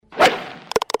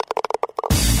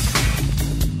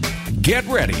Get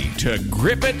ready to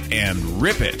grip it and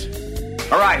rip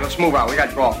it. All right, let's move on. We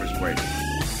got golfers waiting.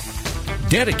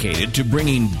 Dedicated to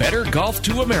bringing better golf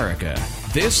to America,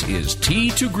 this is Tee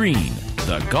to Green,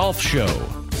 the golf show.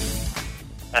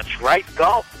 That's right.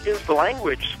 Golf is the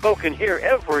language spoken here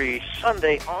every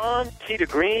Sunday on Tee to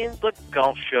Green, the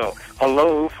golf show.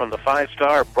 Hello from the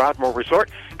five-star Broadmoor Resort,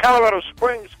 Colorado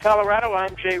Springs, Colorado.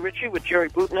 I'm Jay Ritchie with Jerry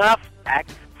Butenhoff, back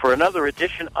for another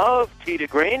edition of Tee to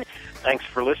Green. Thanks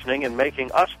for listening and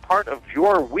making us part of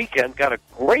your weekend. Got a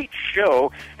great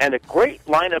show and a great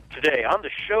lineup today. On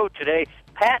the show today,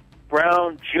 Pat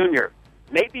Brown Jr.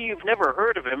 Maybe you've never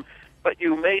heard of him, but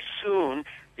you may soon.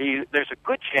 There's a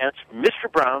good chance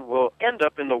Mr. Brown will end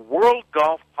up in the World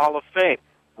Golf Hall of Fame.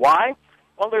 Why?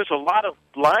 Well, there's a lot of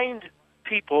blind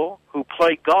people who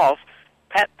play golf.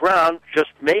 Pat Brown just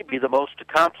may be the most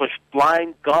accomplished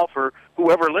blind golfer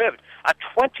who ever lived. A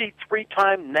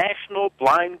 23-time national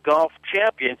blind golf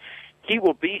champion. He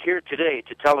will be here today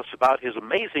to tell us about his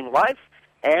amazing life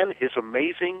and his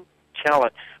amazing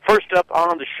talent. First up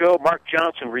on the show, Mark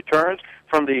Johnson returns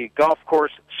from the Golf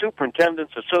Course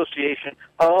Superintendents Association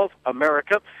of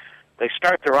America. They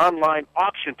start their online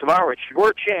auction tomorrow. It's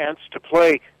your chance to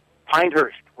play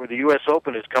Pinehurst, where the U.S.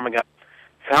 Open is coming up,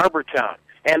 Harbour Town,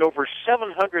 and over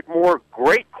 700 more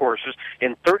great courses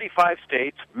in 35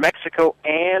 states, Mexico,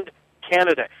 and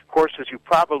Canada. Courses you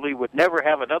probably would never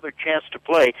have another chance to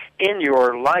play in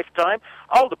your lifetime.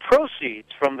 All the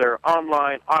proceeds from their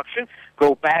online auction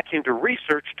go back into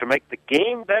research to make the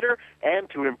game better and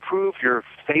to improve your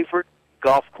favorite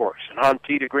golf course. And on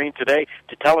Tee to Green today,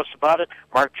 to tell us about it,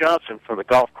 Mark Johnson from the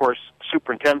Golf Course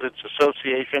Superintendents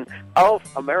Association of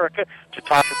America to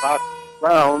talk about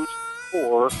grounds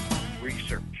for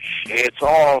research. It's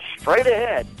all straight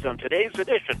ahead on today's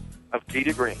edition of Tee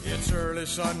to Green. It's early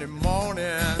Sunday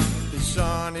morning, the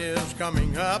sun is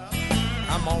coming up.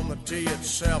 I'm on the tee at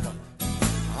 7.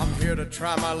 I'm here to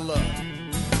try my luck.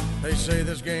 They say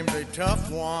this game's a tough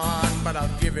one, but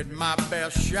I'll give it my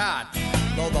best shot.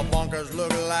 Though the bunkers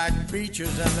look like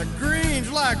beaches and the greens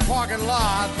like parking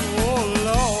lots. Oh,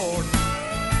 Lord,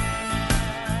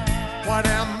 what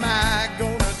am I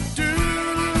gonna do?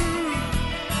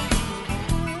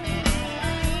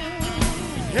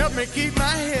 Help me keep my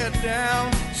head down.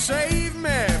 Save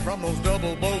me from those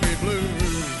double bogey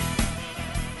blues.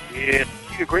 It's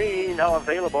Tee to Green, now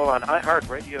available on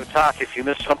iHeartRadio Talk. If you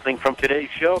missed something from today's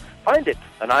show, find it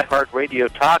on iHeartRadio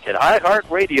Talk at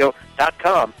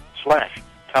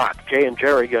iHeartRadio.com/talk. Jay and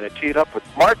Jerry going to tee it up with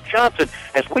Mark Johnson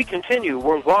as we continue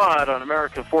worldwide on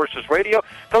American Forces Radio,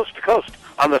 coast to coast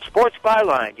on the Sports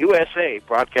Byline USA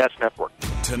Broadcast Network.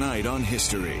 Tonight on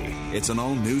History, it's an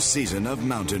all-new season of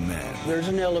Mountain Men. There's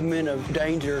an element of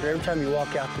danger every time you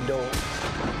walk out the door.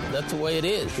 That's the way it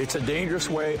is. It's a dangerous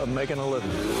way of making a living.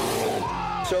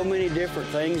 So many different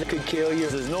things that could kill you.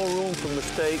 There's no room for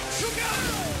mistakes.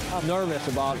 I'm nervous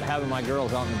about having my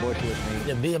girls out in the bush with me.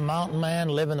 To be a mountain man,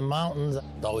 live in the mountains,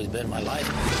 it's always been my life.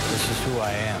 This is who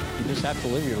I am. You just have to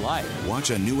live your life.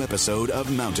 Watch a new episode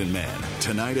of Mountain Men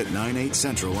tonight at 9/8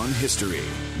 Central on History.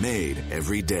 Made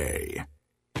every day.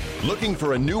 Looking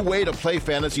for a new way to play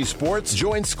fantasy sports?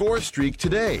 Join ScoreStreak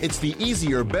today. It's the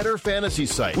easier, better fantasy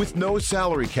site with no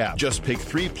salary cap. Just pick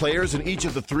 3 players in each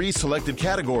of the 3 selected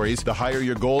categories. The higher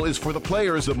your goal is for the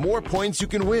players, the more points you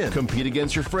can win. Compete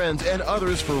against your friends and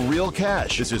others for real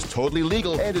cash. This is totally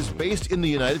legal and is based in the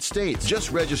United States. Just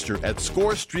register at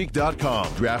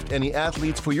ScoreStreak.com. Draft any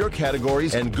athletes for your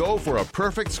categories and go for a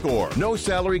perfect score. No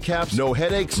salary caps, no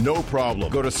headaches, no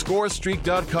problem. Go to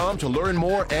ScoreStreak.com to learn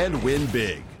more and win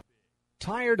big.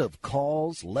 Tired of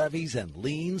calls, levies, and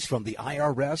liens from the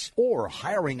IRS or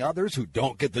hiring others who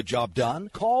don't get the job done?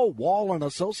 Call Wall &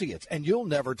 Associates and you'll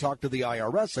never talk to the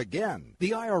IRS again. The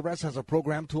IRS has a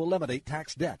program to eliminate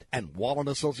tax debt, and Wall &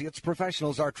 Associates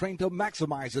professionals are trained to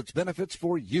maximize its benefits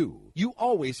for you. You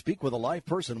always speak with a live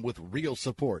person with real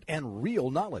support and real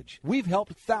knowledge. We've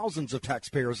helped thousands of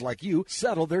taxpayers like you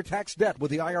settle their tax debt with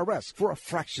the IRS for a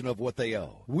fraction of what they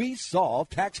owe. We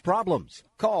solve tax problems.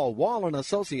 Call Wall &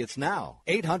 Associates now.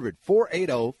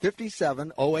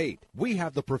 800-480-5708. We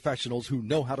have the professionals who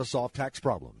know how to solve tax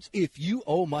problems. If you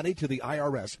owe money to the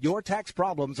IRS, your tax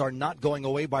problems are not going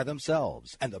away by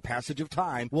themselves, and the passage of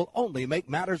time will only make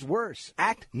matters worse.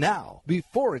 Act now,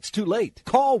 before it's too late.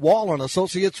 Call Wall &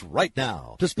 Associates right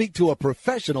now to speak to a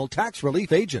professional tax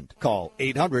relief agent. Call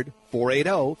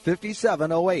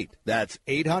 800-480-5708. That's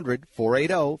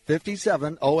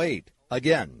 800-480-5708.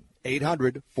 Again,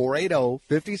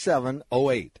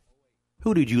 800-480-5708.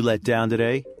 Who did you let down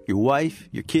today? Your wife?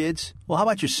 Your kids? Well, how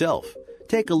about yourself?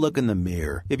 Take a look in the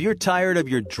mirror. If you're tired of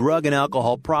your drug and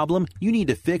alcohol problem, you need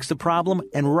to fix the problem,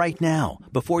 and right now,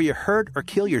 before you hurt or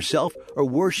kill yourself, or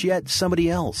worse yet, somebody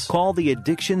else. Call the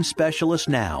addiction specialist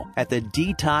now at the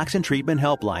Detox and Treatment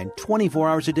Helpline, 24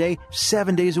 hours a day,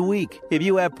 7 days a week. If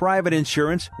you have private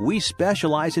insurance, we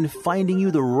specialize in finding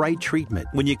you the right treatment.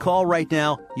 When you call right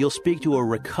now, you'll speak to a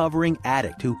recovering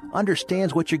addict who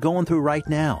understands what you're going through right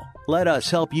now. Let us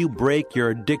help you break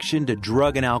your addiction to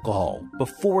drug and alcohol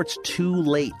before it's too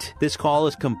late. This call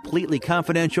is completely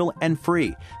confidential and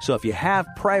free. So if you have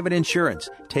private insurance,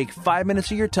 take 5 minutes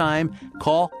of your time.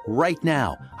 Call right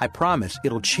now. I promise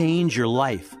it'll change your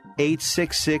life.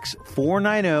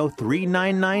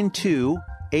 866-490-3992.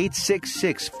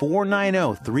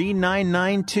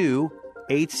 866-490-3992.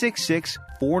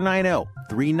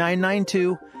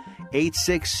 866-490-3992.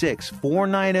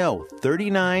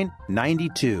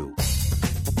 866-490-3992.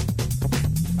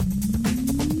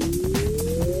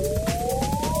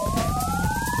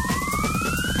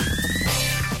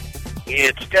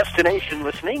 It's destination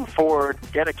listening for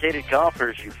dedicated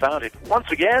golfers. You found it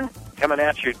once again. Coming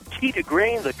at you, Tee to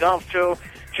Green, the golf show.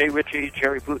 Jay Ritchie,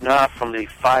 Jerry Butenoff from the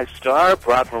 5-Star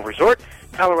Broadmoor Resort,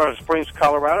 Colorado Springs,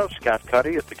 Colorado. Scott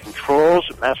Cuddy at the controls,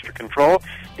 at Master Control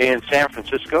in San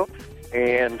Francisco.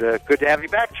 And good to have you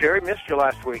back, Jerry. Missed you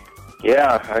last week.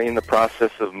 Yeah, I'm in the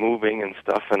process of moving and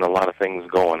stuff and a lot of things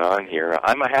going on here.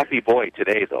 I'm a happy boy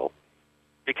today, though.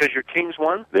 Because your Kings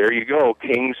won? There you go.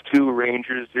 Kings 2,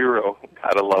 Rangers 0.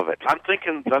 Gotta love it. I'm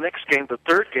thinking the next game, the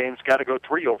third game's got to go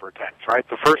 3 overtimes, right?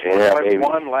 The first one went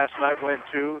 1, last night went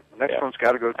 2. The next one's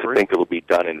got to go 3. I think it'll be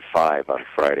done in 5 on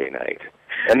Friday night.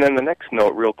 And then the next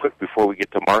note, real quick, before we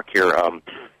get to Mark here,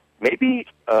 maybe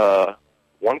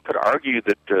one could argue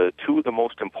that 2 of the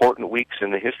most important weeks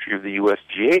in the history of the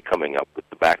USGA coming up with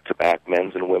the back-to-back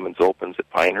men's and women's opens at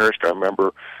Pinehurst. I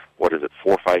remember, 4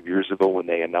 or 5 years ago when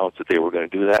they announced that they were going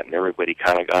to do that, and everybody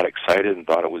kind of got excited and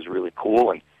thought it was really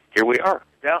cool, and here we are.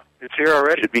 Yeah, it's here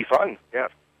already. Should be fun. Yeah,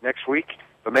 next week,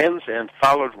 the men's, and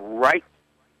followed right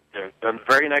the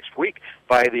very next week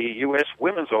by the U.S.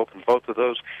 Women's Open. Both of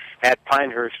those at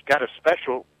Pinehurst. Got a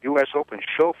special U.S. Open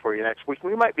show for you next week.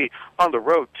 We might be on the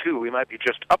road, too. We might be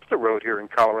just up the road here in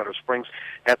Colorado Springs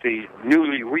at the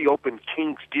newly reopened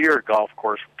Kings Deer Golf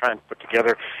Course. We're trying to put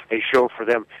together a show for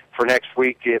them for next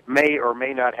week. It may or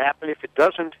may not happen. If it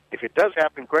does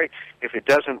happen, great. If it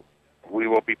doesn't, we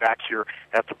will be back here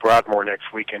at the Broadmoor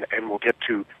next week, and we'll get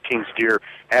to Kings Deer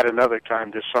at another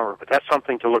time this summer. But that's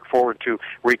something to look forward to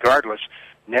regardless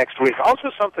next week.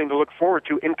 Also something to look forward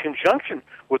to in conjunction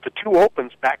with the 2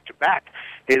 Opens back-to-back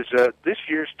is this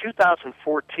year's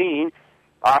 2014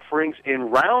 offerings in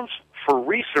Rounds for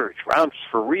Research. Rounds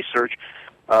for Research,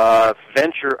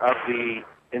 venture of the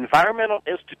Environmental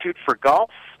Institute for Golf,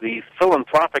 the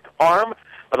philanthropic arm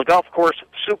of the Golf Course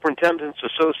Superintendents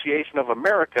Association of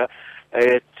America.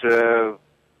 It's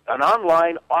an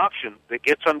online auction that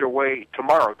gets underway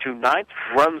tomorrow, June 9th,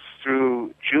 runs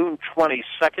through June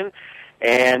 22nd,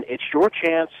 and it's your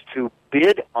chance to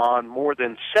bid on more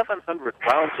than 700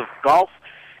 rounds of golf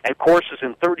and courses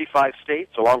in 35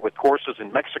 states, along with courses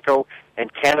in Mexico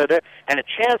and Canada, and a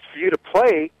chance for you to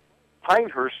play.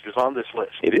 Pinehurst is on this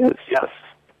list. It is, yes.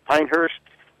 Pinehurst,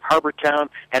 Harbortown,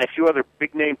 and a few other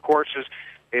big-name courses.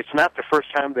 It's not the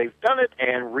first time they've done it,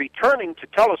 and returning to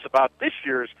tell us about this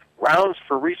year's Rounds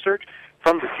for Research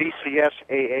from the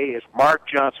GCSAA is Mark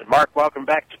Johnson. Mark, welcome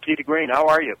back to Tee to Green. How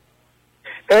are you?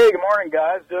 Hey, good morning,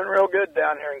 guys. Doing real good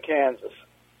down here in Kansas.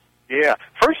 Yeah.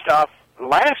 First off,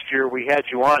 last year we had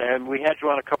you on, and we had you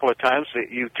on a couple of times.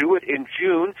 You do it in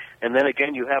June, and then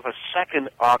again you have a second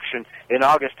auction in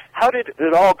August. How did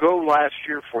it all go last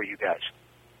year for you guys?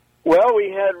 Well, we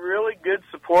had really good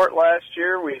support last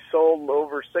year. We sold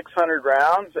over 600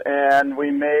 rounds, and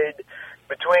we made,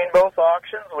 between both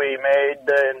auctions, we made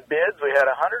in bids, we had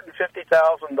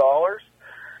 $150,000,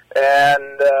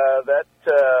 and that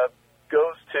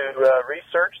goes to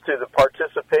research to the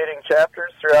participating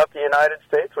chapters throughout the United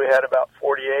States. We had about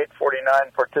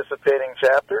 49 participating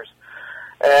chapters,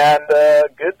 and a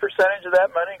good percentage of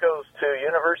that money goes to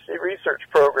university research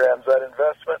programs, that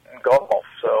investment in golf.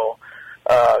 So,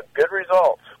 good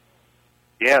results.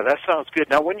 Yeah, that sounds good.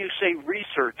 Now, when you say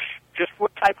research, just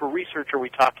what type of research are we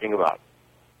talking about?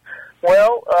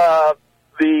 Well,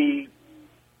 the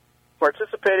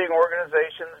participating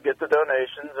organizations get the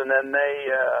donations, and then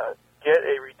they get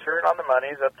a return on the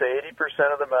monies, up to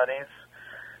 80% of the monies,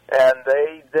 and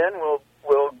they then will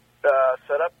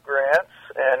set up grants,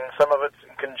 and some of it's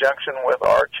in conjunction with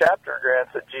our chapter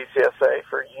grants at GCSA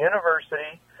for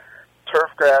university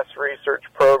turfgrass research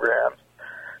programs.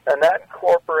 And that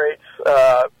incorporates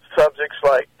subjects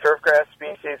like turfgrass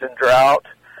species and drought,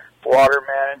 water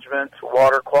management,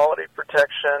 water quality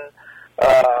protection,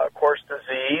 of course,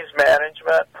 disease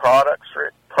management, products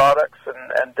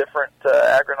and different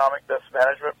agronomic best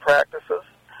management practices.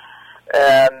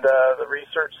 And the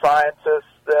research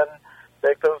scientists then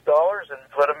take those dollars and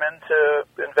put them into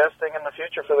investing in the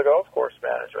future for the golf course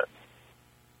management.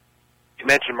 You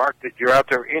mentioned, Mark, that you're out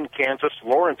there in Kansas,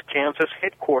 Lawrence, Kansas,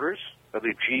 headquarters of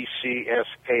the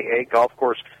GCSAA, Golf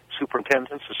Course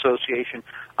Superintendents Association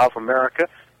of America.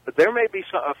 But there may be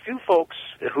a few folks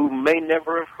who may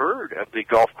never have heard of the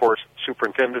Golf Course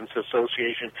Superintendents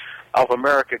Association of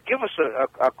America. Give us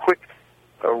a quick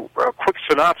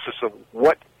synopsis of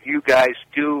what you guys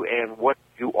do and what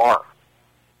you are.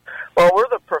 Well, we're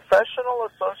the professional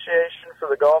association for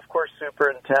the golf course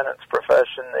superintendent's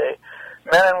profession. The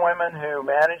men and women who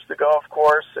manage the golf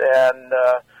course and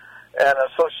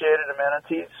associated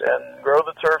amenities and grow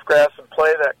the turf grass and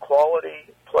play that quality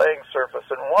playing surface.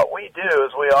 And what we do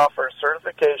is we offer a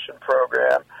certification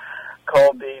program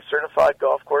called the Certified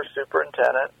Golf Course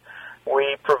Superintendent.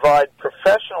 We provide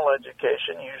professional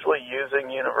education, usually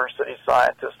using university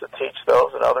scientists to teach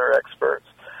those and other experts.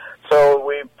 So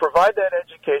we provide that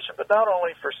education, but not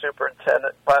only for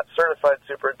certified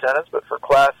superintendents, but for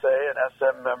Class A and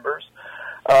SM members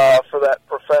for that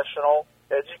professional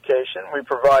education. We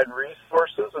provide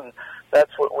resources, and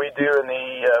that's what we do in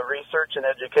the research and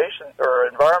education or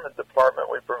environment department.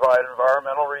 We provide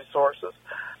environmental resources.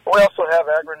 We also have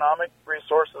agronomic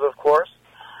resources, of course,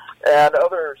 and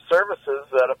other services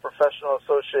that a professional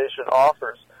association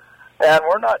offers. And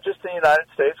we're not just in the United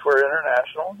States, we're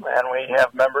international, and we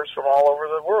have members from all over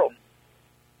the world.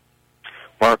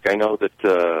 Mark, I know that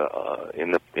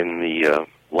in the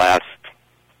last,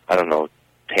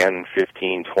 10,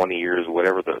 15, 20 years,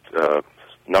 whatever the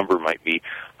number might be,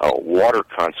 water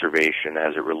conservation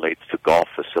as it relates to golf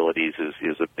facilities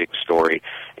is a big story,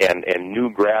 and new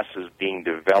grasses being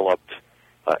developed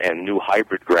and new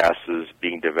hybrid grasses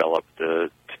being developed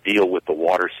to deal with the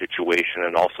water situation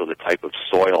and also the type of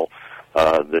soil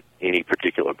that any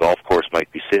particular golf course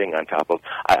might be sitting on top of.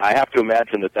 I have to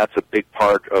imagine that that's a big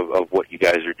part of what you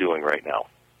guys are doing right now.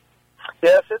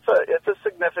 Yes, it's a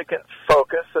significant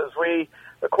focus as we,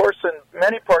 of course, in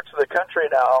many parts of the country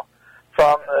now,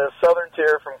 from the southern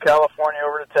tier, from California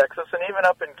over to Texas, and even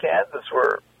up in Kansas,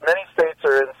 where many states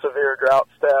are in severe drought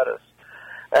status.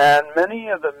 And many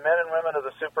of the men and women of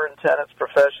the superintendent's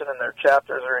profession and their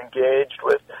chapters are engaged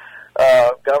with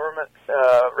government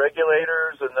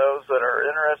regulators and those that are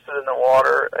interested in the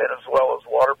water, and as well as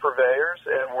water purveyors,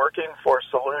 and working for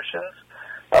solutions.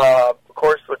 Of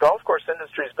course, the golf course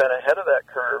industry has been ahead of that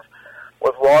curve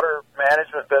with water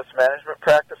management, best management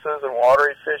practices, and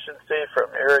water efficiency, from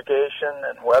irrigation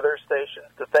and weather stations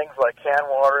to things like hand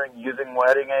watering using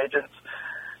wetting agents.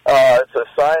 It's a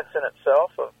science in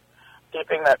itself of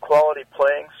keeping that quality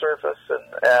playing surface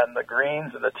and the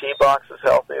greens and the tee boxes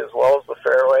healthy, as well as the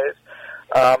fairways.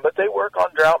 But they work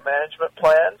on drought management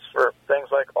plans for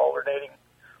things like alternating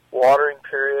watering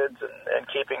periods and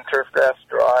keeping turf grass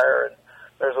drier. And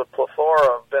there's a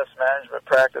plethora of best management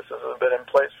practices that have been in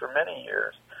place for many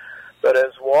years. But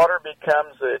as water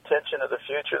becomes the attention of the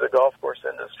future, the golf course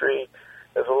industry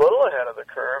is a little ahead of the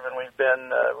curve, and we've been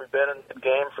in the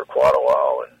game for quite a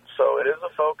while. And so it is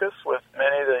a focus with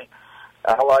many of the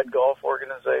allied golf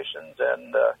organizations,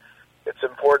 and it's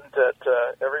important that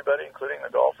everybody, including the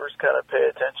golfers, kind of pay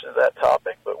attention to that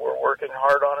topic, but we're working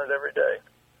hard on it every day.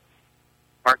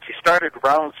 Mark, you started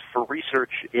Rounds for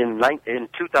Research in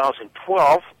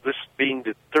 2012, this being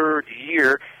the third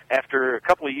year. After a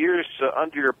couple of years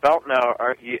under your belt now,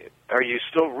 are you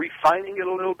still refining it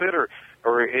a little bit,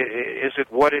 or is it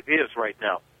what it is right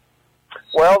now?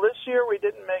 Well, this year we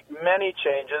didn't make many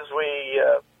changes.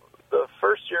 The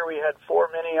first year we had 4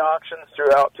 mini auctions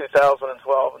throughout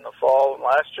 2012 in the fall, and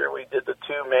last year we did the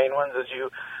 2 main ones, as you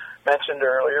mentioned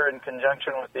earlier, in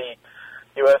conjunction with the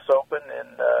U.S. Open in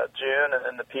June and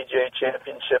then the PGA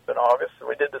Championship in August.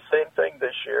 We did the same thing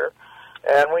this year,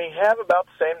 and we have about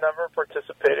the same number of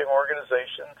participating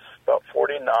organizations, about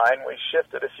 49. We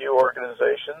shifted a few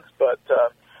organizations, but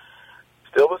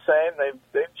still the same.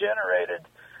 They've generated,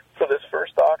 for this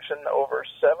first auction, over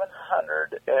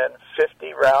 750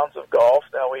 rounds of golf.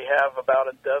 Now we have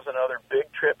about a dozen other big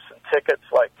trips and tickets,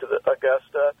 like to the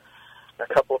Augusta,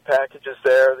 a couple of packages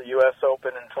there, the U.S. Open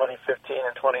in 2015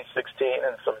 and 2016,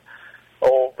 and some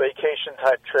old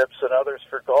vacation-type trips and others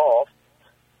for golf.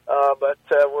 But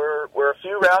we're a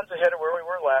few rounds ahead of where we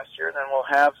were last year, and then we'll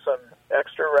have some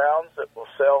extra rounds that will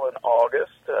sell in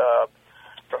August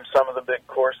from some of the big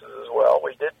courses as well.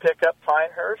 We did pick up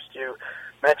Pinehurst. You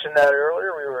mentioned that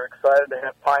earlier. We were excited to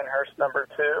have Pinehurst number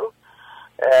 2.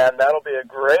 And that'll be a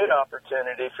great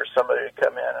opportunity for somebody to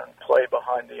come in and play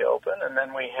behind the open. And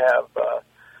then we have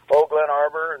Old Glen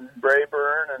Arbor and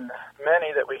Brayburn and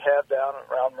many that we have down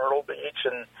around Myrtle Beach.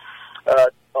 And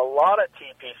a lot of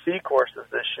TPC courses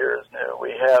this year is new.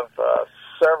 We have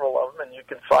several of them, and you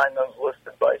can find those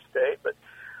listed by state. But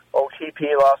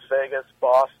OTP, Las Vegas,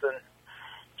 Boston,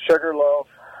 Sugarloaf,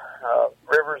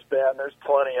 Rivers Bend, there's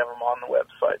plenty of them on the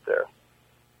website there.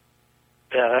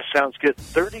 Yeah, that sounds good.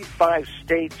 35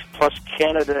 states plus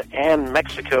Canada and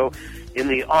Mexico in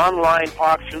the online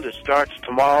auction that starts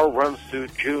tomorrow, runs through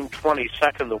June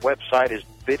 22nd. The website is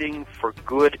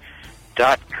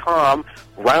biddingforgood.com.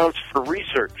 Rounds for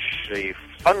Research, a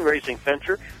fundraising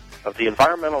venture of the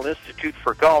Environmental Institute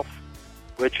for Golf,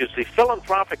 which is the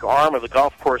philanthropic arm of the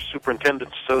Golf Course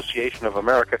Superintendents Association of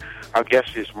America. Our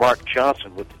guest is Mark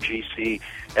Johnson with the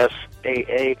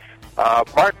GCSAA.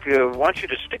 Mark, I want you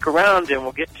to stick around, and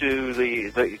we'll get to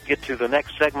the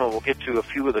next segment. We'll get to a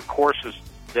few of the courses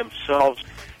themselves,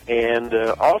 and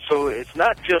also it's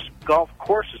not just golf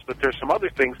courses, but there's some other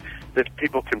things that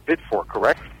people can bid for.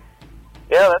 Correct?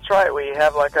 Yeah, that's right. We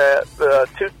have like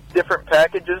two different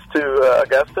packages to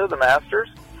Augusta, the Masters.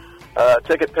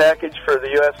 Ticket package for the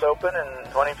U.S. Open in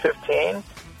 2015.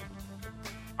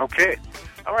 Okay.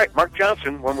 All right, Mark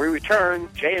Johnson. When we return,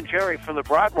 Jay and Jerry from the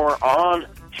Broadmoor on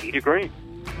Tee to Green.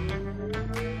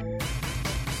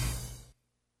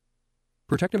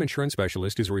 Protectum Insurance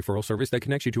Specialist is a referral service that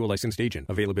connects you to a licensed agent.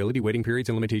 Availability, waiting periods,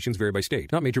 and limitations vary by state.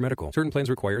 Not major medical. Certain plans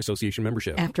require association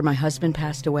membership. After my husband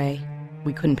passed away,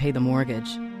 we couldn't pay the mortgage,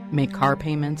 make car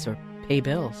payments, or pay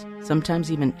bills. Sometimes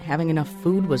even having enough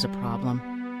food was a problem.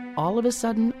 All of a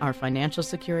sudden, our financial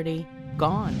security,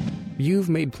 gone. You've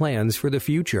made plans for the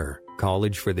future.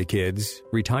 College for the kids,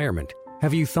 retirement.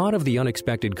 Have you thought of the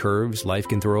unexpected curves life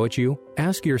can throw at you?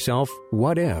 Ask yourself,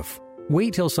 what if?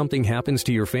 Wait till something happens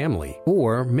to your family,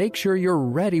 or make sure you're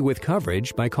ready with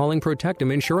coverage by calling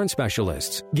Protectum Insurance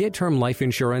Specialists. Get term life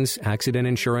insurance, accident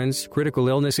insurance, critical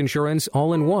illness insurance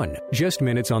all in one. Just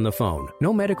minutes on the phone.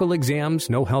 No medical exams,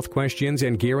 no health questions,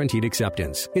 and guaranteed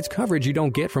acceptance. It's coverage you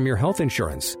don't get from your health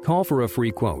insurance. Call for a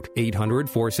free quote.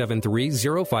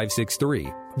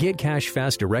 800-473-0563. Get cash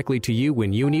fast directly to you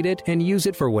when you need it and use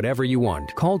it for whatever you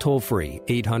want. Call toll free.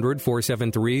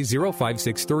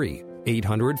 800-473-0563.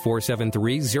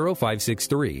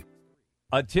 800-473-0563.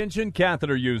 Attention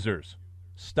catheter users.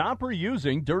 Stop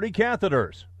reusing dirty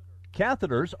catheters.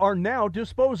 Catheters are now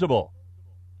disposable.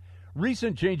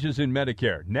 Recent changes in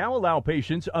Medicare now allow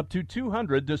patients up to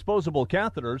 200 disposable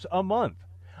catheters a month,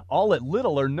 all at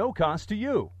little or no cost to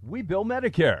you. We bill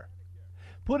Medicare.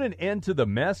 Put an end to the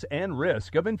mess and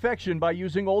risk of infection by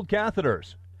using old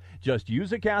catheters. Just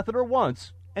use a catheter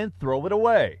once and throw it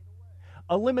away.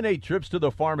 Eliminate trips to the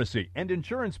pharmacy and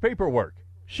insurance paperwork.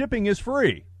 Shipping is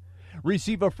free.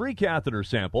 Receive a free catheter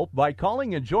sample by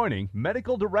calling and joining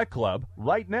Medical Direct Club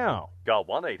right now. Call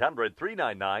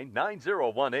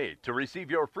 1-800-399-9018 to receive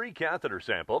your free catheter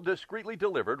sample discreetly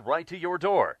delivered right to your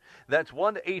door. That's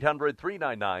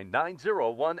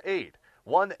 1-800-399-9018.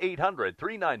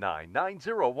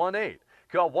 1-800-399-9018.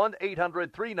 Call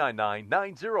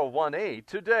 1-800-399-9018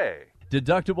 today.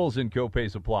 Deductibles and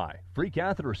copays apply. Free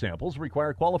catheter samples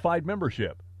require qualified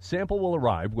membership. Sample will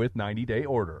arrive with 90-day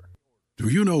order. Do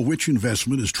you know which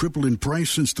investment has tripled in price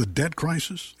since the debt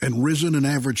crisis and risen an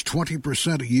average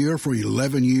 20% a year for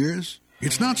 11 years?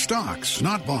 It's not stocks,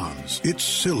 not bonds. It's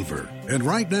silver. And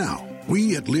right now,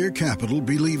 we at Lear Capital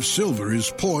believe silver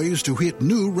is poised to hit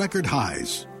new record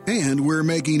highs. And we're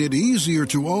making it easier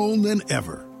to own than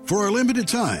ever. For a limited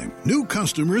time, new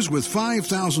customers with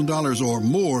 $5,000 or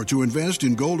more to invest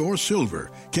in gold or silver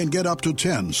can get up to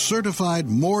 10 certified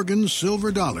Morgan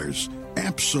silver dollars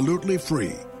absolutely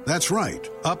free. That's right,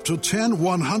 up to 10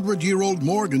 100-year-old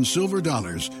Morgan silver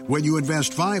dollars when you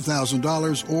invest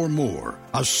 $5,000 or more.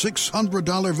 A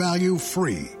 $600 value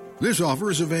free. This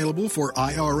offer is available for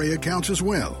IRA accounts as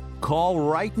well. Call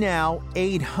right now,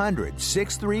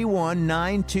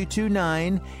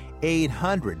 800-631-9229.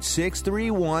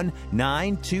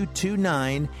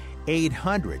 800-631-9229.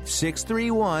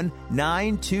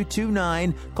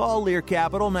 800-631-9229. Call Lear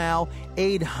Capital now.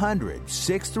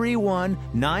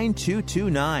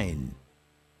 800-631-9229.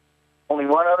 Only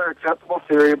one other acceptable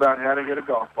theory about how to hit a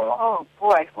golf ball. Oh,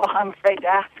 boy. Well, I'm afraid to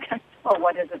ask. Well,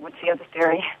 what is it? What's the other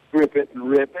theory? Rip it and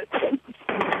rip it.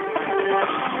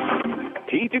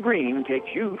 Tee to Green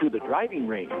takes you to the driving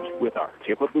range with our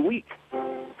tip of the week.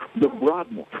 The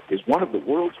Broadmoor is one of the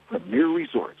world's premier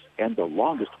resorts and the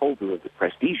longest holder of the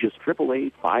prestigious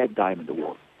AAA 5 Diamond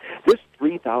Award. This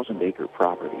 3,000-acre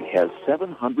property has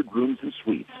 700 rooms and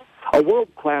suites, a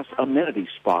world-class amenity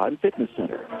spa and fitness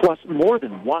center, plus more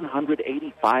than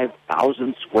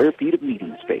 185,000 square feet of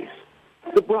meeting space.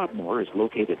 The Broadmoor is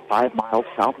located 5 miles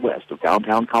southwest of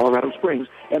downtown Colorado Springs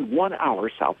and 1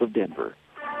 hour south of Denver.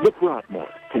 The Broadmoor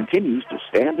continues to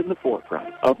stand in the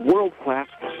forefront of world-class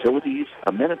facilities,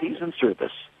 amenities, and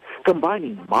service,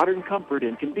 combining modern comfort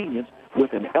and convenience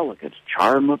with an elegant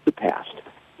charm of the past.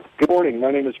 Good morning.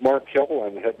 My name is Mark Kelble.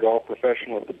 I'm the head golf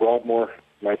professional at the Broadmoor.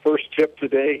 My first tip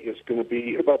today is going to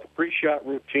be about the pre-shot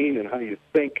routine and how you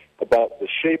think about the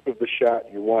shape of the shot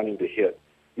you're wanting to hit.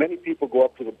 Many people go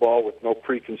up to the ball with no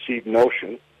preconceived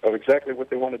notion of exactly what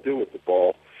they want to do with the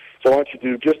ball. So I want you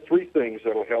to do just 3 things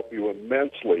that will help you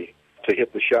immensely to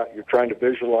hit the shot you're trying to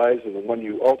visualize and the one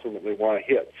you ultimately want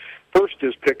to hit. First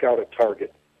is pick out a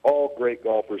target. All great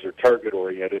golfers are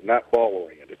target-oriented, not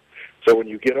ball-oriented. So when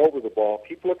you get over the ball,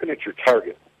 keep looking at your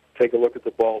target. Take a look at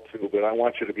the ball, too, but I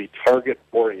want you to be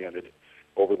target-oriented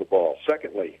over the ball.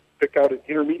 Secondly, pick out an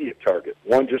intermediate target,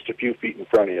 one just a few feet in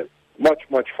front of you. Much,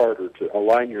 much harder to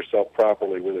align yourself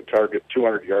properly with a target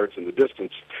 200 yards in the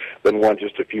distance than one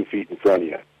just a few feet in front of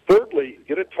you. Thirdly,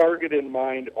 get a target in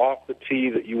mind off the tee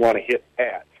that you want to hit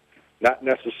at, not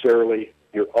necessarily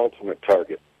your ultimate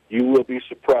target. You will be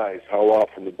surprised how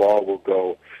often the ball will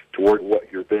go toward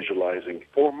what you're visualizing.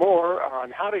 For more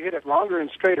on how to hit it longer and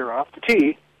straighter off the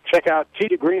tee, check out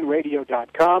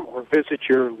ttogreenradio.com or visit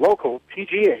your local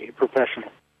PGA professional.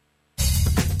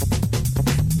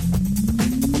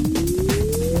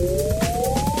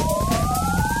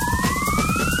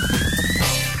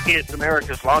 It's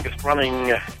America's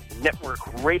longest-running network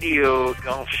radio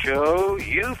golf show.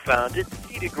 You found it.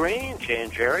 Tee to Green, Jay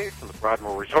and Jerry from the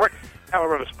Broadmoor Resort,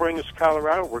 Colorado Springs,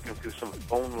 Colorado, working through some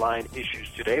phone line issues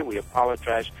today. We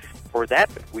apologize for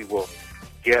that, but we will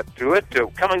get to it.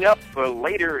 Coming up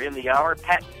later in the hour,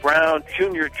 Pat Brown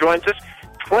Jr. joins us,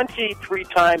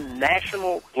 23-time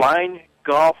national blind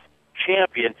golf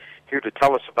champion, here to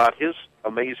tell us about his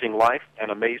amazing life and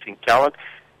amazing talent.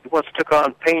 He once took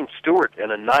on Payne Stewart in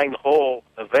a 9-hole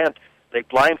event. They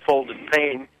blindfolded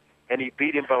Payne, and he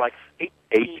beat him by like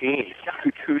 18.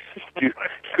 two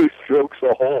strokes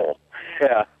a hole.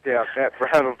 Yeah, Pat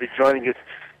Brown will be joining us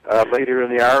later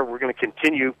in the hour. We're going to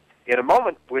continue in a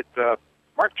moment with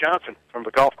Mark Johnson from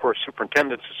the Golf Course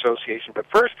Superintendents Association. But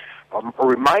first, a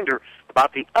reminder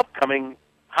about the upcoming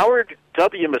Howard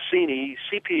W. Massini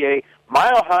CPA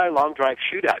Mile High Long Drive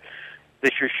Shootout.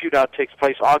 This year's shootout takes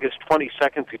place August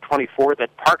 22nd through 24th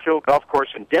at Park Hill Golf Course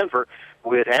in Denver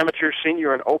with amateur,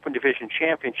 senior, and open division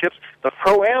championships. The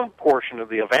Pro-Am portion of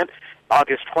the event,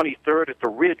 August 23rd at the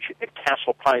Ridge at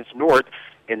Castle Pines North.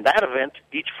 In that event,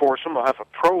 each foursome will have a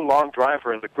pro long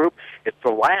driver in the group. It's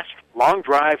the last long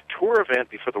drive tour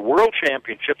event before the World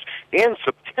Championships in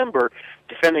September.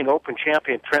 Defending open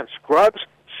champion Trent Scruggs,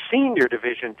 senior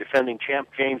division defending champ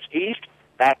James East,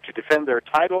 back to defend their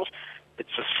titles.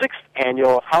 It's the 6th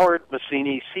annual Howard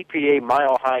Massini CPA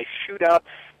Mile High Shootout.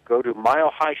 Go to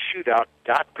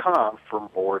milehighshootout.com for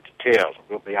more details.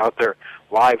 We'll be out there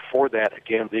live for that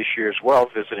again this year as well,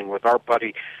 visiting with our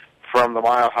buddy from the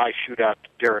Mile High Shootout,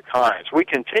 Derek Hines. We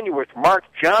continue with Mark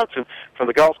Johnson from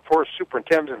the Golf Course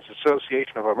Superintendents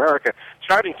Association of America.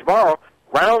 Starting tomorrow,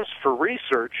 Rounds for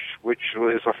Research, which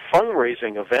is a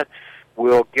fundraising event,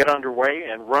 will get underway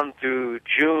and run through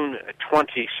June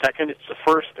 22nd. It's the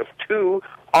first of 2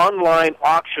 online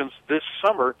auctions this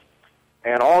summer,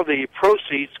 and all the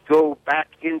proceeds go back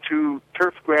into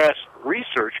turfgrass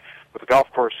research with the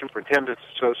Golf Course Superintendents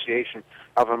Association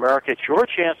of America. It's your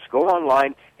chance to go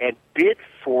online and bid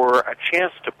for a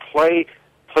chance to play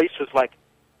places like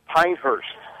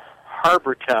Pinehurst,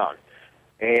 Harbortown,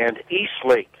 and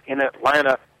Eastlake in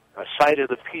Atlanta, a site of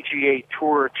the PGA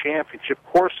Tour Championship,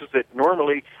 courses that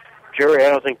normally, Jerry, I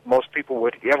don't think most people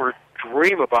would ever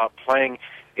dream about playing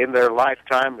in their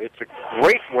lifetime. It's a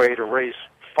great way to raise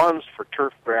funds for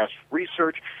turfgrass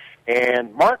research.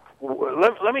 And, Mark,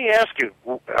 let me ask you,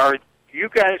 are you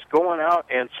guys going out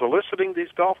and soliciting these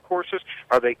golf courses?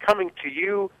 Are they coming to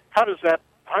you? How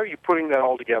are you putting that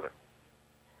all together?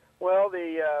 Well,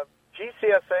 the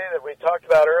GCSA that we talked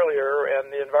about earlier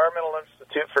and the Environmental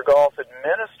Institute for Golf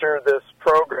administer this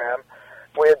program.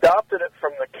 We adopted it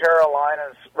from the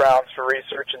Carolinas Rounds for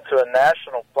Research into a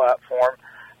national platform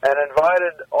and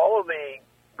invited all of the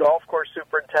golf course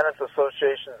superintendents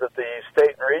associations at the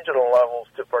state and regional levels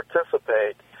to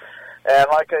participate. And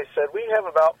like I said, we have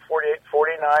about 48,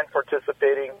 49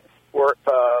 participating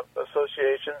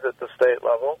associations at the state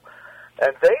level.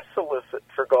 And they solicit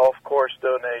for golf course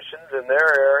donations in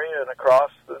their area and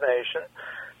across the nation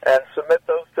and submit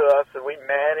those to us, and we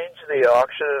manage the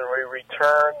auction and we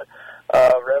return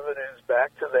revenues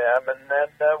back to them. And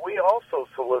then we also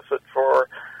solicit for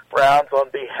rounds on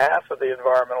behalf of the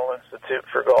Environmental Institute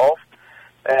for Golf.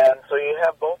 And so you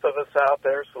have both of us out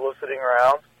there soliciting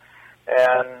rounds.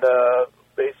 And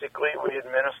basically we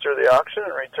administer the auction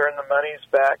and return the monies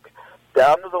back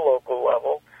down to the local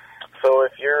level. So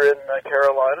if you're in the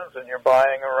Carolinas and you're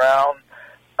buying around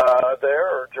there,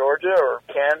 or Georgia or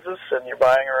Kansas, and you're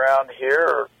buying around here,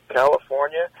 or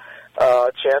California,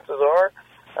 chances are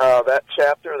that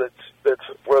chapter that's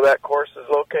where that course is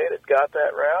located got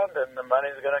that round, and the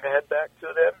money's going to head back to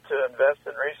them to invest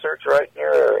in research right in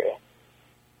your area.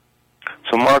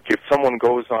 So, Mark, if someone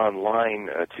goes online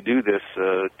to do this,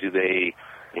 do they,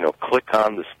 click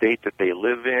on the state that they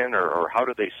live in, or how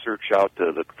do they search out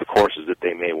the courses that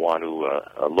they may want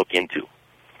to look into?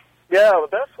 Yeah, the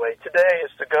best way today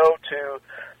is to go to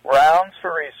Rounds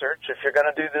for Research. If you're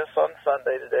going to do this on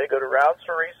Sunday today, go to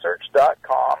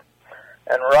roundsforresearch.com.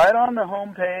 And right on the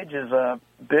home page is a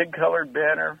big colored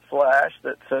banner flash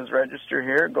that says register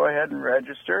here. Go ahead and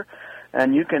register,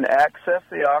 and you can access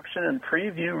the auction and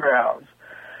preview rounds.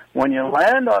 When you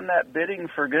land on that Bidding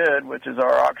for Good, which is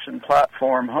our auction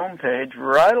platform homepage,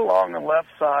 right along the left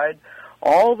side,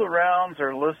 all the rounds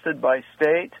are listed by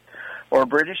state, or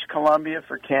British Columbia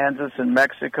for Kansas, and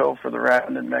Mexico for the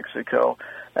round in Mexico.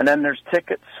 And then there's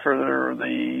tickets for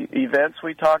the events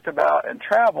we talked about, and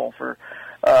travel for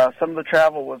some of the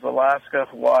travel was Alaska,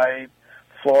 Hawaii,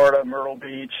 Florida, Myrtle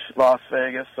Beach, Las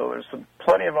Vegas. So there's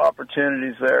plenty of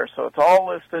opportunities there. So it's all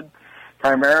listed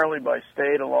primarily by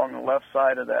state along the left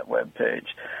side of that web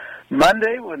page.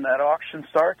 Monday, when that auction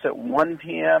starts at 1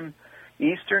 p.m.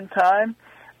 Eastern Time,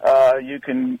 you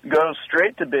can go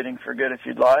straight to Bidding for Good if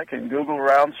you'd like, and Google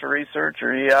Rounds for Research or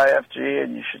EIFG,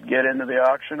 and you should get into the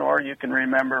auction. Or you can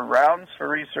remember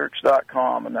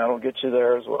roundsforresearch.com, and that'll get you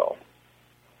there as well.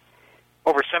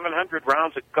 Over 700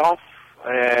 rounds of golf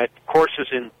at courses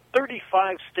in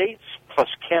 35 states, plus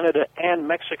Canada and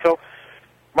Mexico.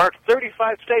 Mark,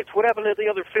 35 states. What happened to the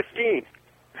other 15?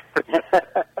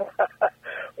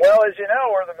 Well, as you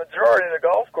know, where the majority of the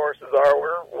golf courses are,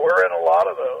 we're in a lot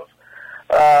of those.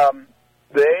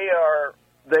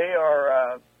 They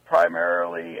are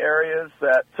primarily areas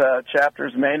that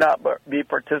chapters may not be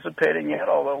participating in,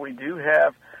 although we do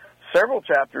have several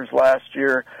chapters last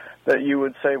year that you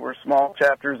would say were small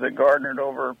chapters that garnered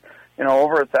over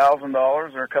 $1,000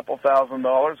 or a couple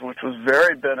 $1,000, which was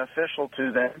very beneficial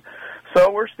to them. So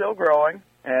we're still growing,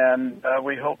 and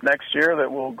we hope next year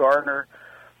that we'll garner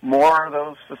more of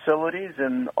those facilities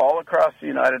in all across the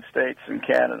United States and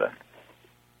Canada.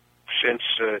 Since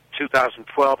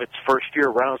 2012, its first year,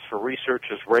 Rounds for Research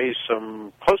has raised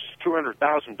some close to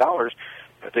 $200,000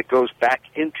 that goes back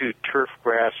into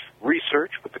turfgrass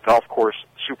research with the Golf Course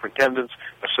Superintendents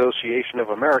Association of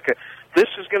America. This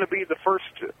is going to be the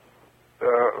first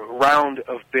round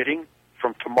of bidding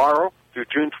from tomorrow through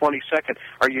June 22nd.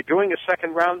 Are you doing a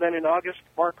second round then in August,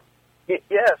 Mark?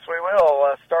 Yes, we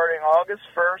will, starting August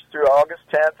 1st through August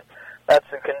 10th. That's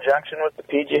in conjunction with the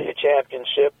PGA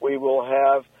Championship. We will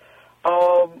have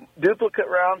duplicate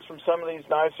rounds from some of these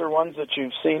nicer ones that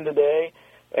you've seen today,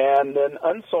 and then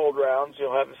unsold rounds.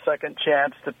 You'll have a second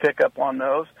chance to pick up on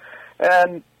those.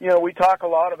 And, we talk a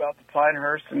lot about the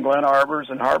Pinehurst and Glen Arbors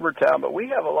and Harbortown, but we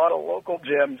have a lot of local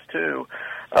gems, too.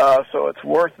 So it's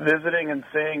worth visiting and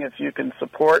seeing if you can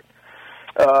support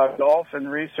golf and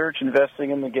research,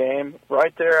 investing in the game,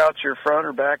 right there out your front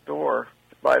or back door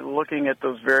by looking at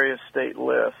those various state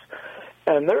lists.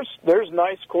 And there's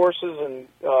nice courses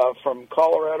from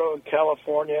Colorado and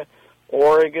California,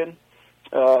 Oregon,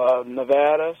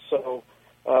 Nevada. So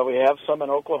we have some in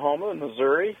Oklahoma and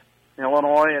Missouri,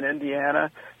 Illinois and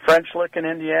Indiana, French Lick in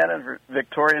Indiana,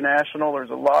 Victoria National.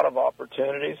 There's a lot of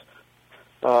opportunities.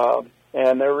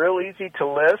 And they're real easy to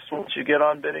list once you get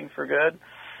on Bidding for Good.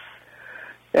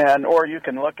 Or you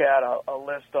can look at a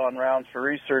list on Rounds for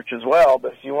Research as well.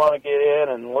 But if you want to get in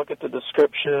and look at the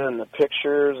description and the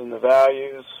pictures and the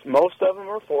values, most of them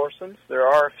are foursomes. There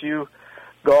are a few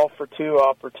golf for two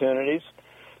opportunities.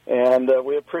 And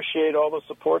we appreciate all the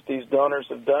support these donors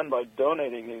have done by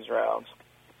donating these rounds.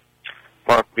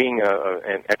 Mark, being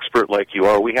an expert like you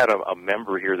are, we had a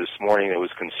member here this morning that was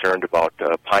concerned about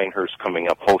Pinehurst coming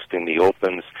up hosting the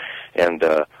Opens, and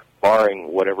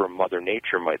barring whatever Mother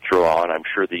Nature might throw on, I'm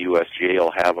sure the USGA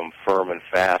will have them firm and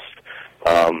fast,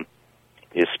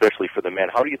 especially for the men.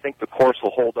 How do you think the course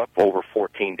will hold up over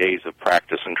 14 days of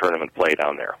practice and tournament play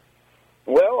down there?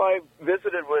 Well, I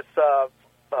visited with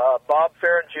Bob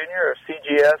Farron Jr. of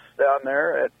CGS down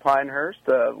there at Pinehurst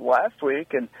last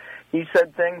week, and he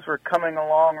said things were coming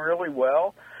along really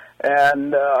well.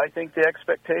 And I think the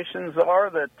expectations are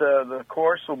that the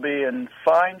course will be in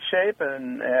fine shape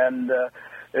and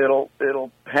it'll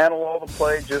handle all the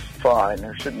play just fine.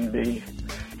 There shouldn't be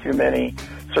too many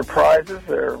surprises.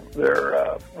 They're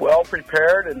well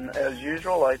prepared, and as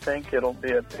usual, I think it'll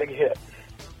be a big hit.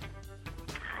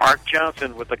 Mark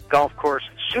Johnson with the Golf Course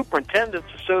Superintendents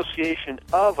Association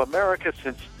of America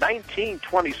since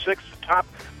 1926, the top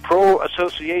pro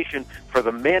association for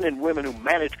the men and women who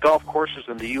manage golf courses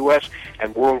in the U.S.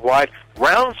 and worldwide.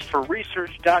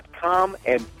 Roundsforresearch.com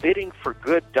and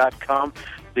biddingforgood.com,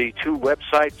 the two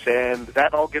websites, and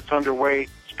that all gets underway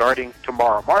starting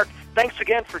tomorrow. Mark, thanks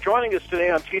again for joining us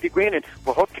today on Tee to Green, and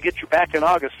we'll hope to get you back in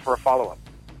August for a follow-up.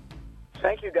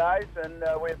 Thank you, guys, and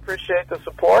we appreciate the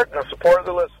support and the support of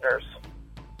the listeners.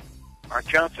 Mark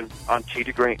Johnson on Tee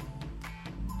to Green.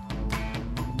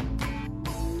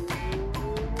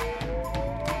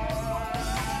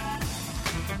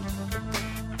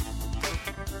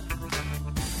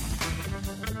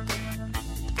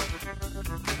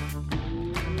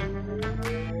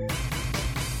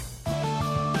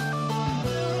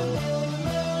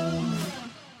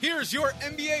 Here's your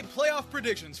NBA playoff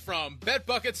predictions from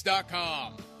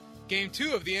BetBuckets.com. Game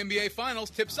 2 of the NBA Finals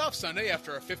tips off Sunday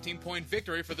after a 15-point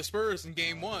victory for the Spurs in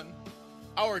Game 1.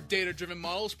 Our data-driven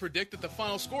models predict that the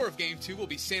final score of Game 2 will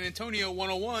be San Antonio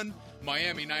 101,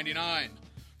 Miami 99.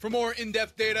 For more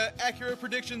in-depth data, accurate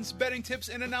predictions, betting tips,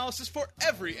 and analysis for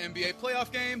every NBA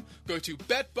playoff game, go to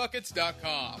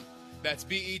BetBuckets.com. That's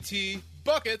B-E-T,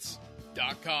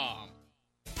 Buckets.com.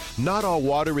 Not all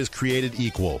water is created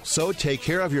equal, so take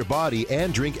care of your body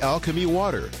and drink Alchemy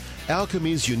water.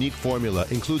 Alchemy's unique formula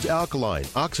includes alkaline,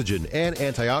 oxygen, and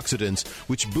antioxidants,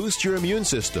 which boost your immune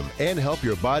system and help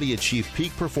your body achieve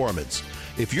peak performance.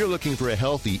 If you're looking for a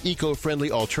healthy,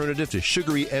 eco-friendly alternative to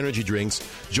sugary energy drinks,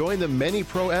 join the many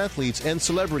pro athletes and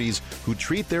celebrities who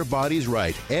treat their bodies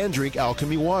right and drink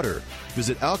Alchemy water.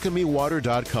 Visit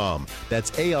alchemywater.com.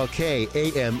 That's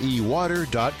ALKAME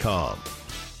water.com.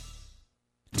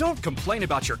 Don't complain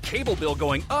about your cable bill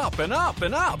going up and up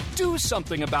and up. Do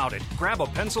something about it. Grab a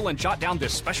pencil and jot down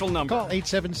this special number. Call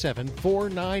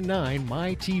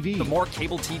 877-499-MY-TV. The more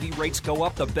cable TV rates go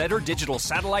up, the better digital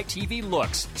satellite TV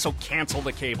looks. So cancel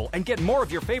the cable and get more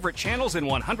of your favorite channels in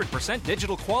 100%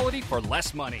 digital quality for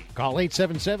less money. Call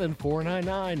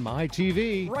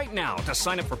 877-499-MY-TV. Right now to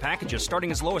sign up for packages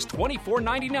starting as low as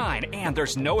 $24.99, and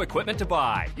there's no equipment to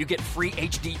buy. You get free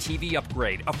HD TV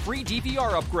upgrade, a free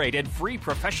DVR upgrade, and free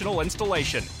professional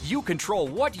installation. You control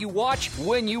what you watch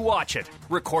when you watch it.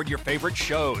 Record your favorite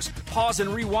shows. Pause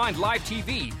and rewind live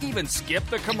TV. Even skip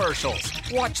the commercials.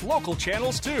 Watch local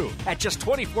channels too. At just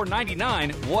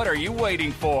 $24.99, what are you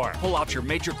waiting for? Pull out your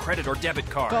major credit or debit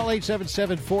card. Call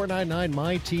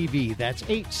 877-499-MY-TV. That's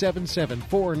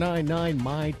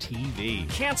 877-499-MY-TV.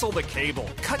 Cancel the cable.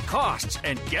 Cut costs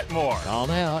and get more. Call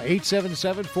now.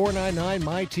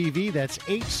 877-499-MY-TV. That's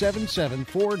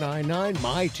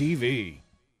 877-499-MY-TV.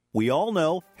 We all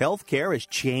know healthcare has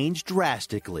changed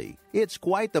drastically. It's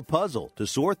quite the puzzle to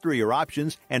sort through your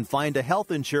options and find a health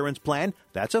insurance plan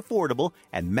that's affordable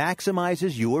and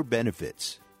maximizes your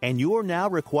benefits. And you're now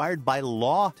required by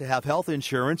law to have health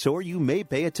insurance, or you may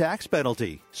pay a tax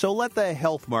penalty. So let the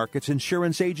Health Markets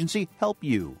Insurance Agency help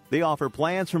you. They offer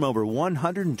plans from over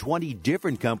 120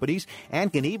 different companies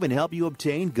and can even help you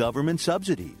obtain government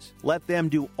subsidies. Let them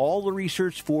do all the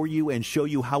research for you and show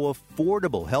you how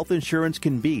affordable health insurance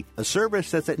can be, a service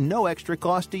that's at no extra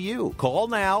cost to you. Call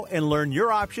now and learn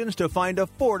your options to find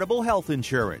affordable health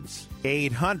insurance.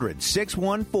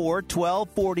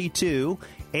 800-614-1242.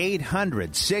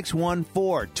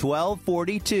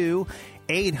 800-614-1242.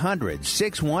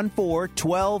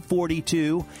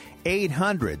 800-614-1242.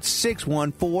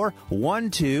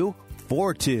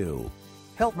 800-614-1242.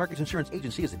 Health Markets Insurance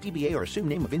Agency is a DBA or assumed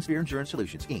name of Inspire Insurance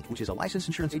Solutions, Inc., which is a licensed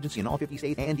insurance agency in all 50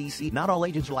 states and D.C. Not all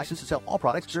agents are licensed to sell all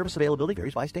products. Service availability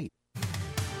varies by state.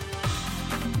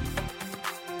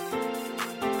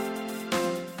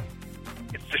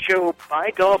 It's the show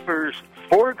by golfers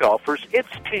for golfers. It's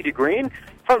Tee to Green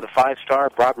from the 5-star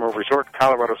Broadmoor Resort,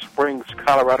 Colorado Springs,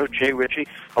 Colorado. Jay Ritchie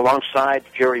alongside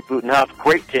Jerry Butenhoff.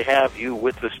 Great to have you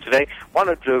with us today.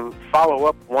 Wanted to follow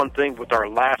up one thing with our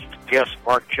last guest,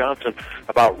 Mark Johnson,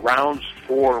 about rounds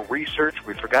for research.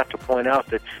 We forgot to point out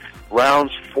that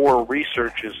rounds for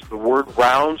research is the word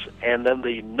rounds and then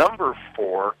the number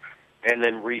 4 and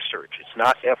then research. It's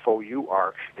not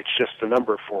F-O-U-R. It's just the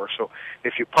number 4. So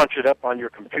if you punch it up on your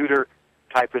computer,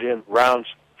 type it in, rounds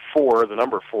for the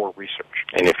number 4 research.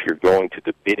 And if you're going to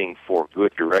the Bidding for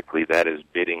Good directly, that is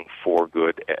Bidding for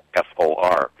Good,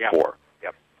 F-O-R, yep. 4.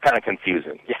 Yep. kind of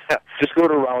confusing. Yeah. Just go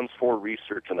to rounds 4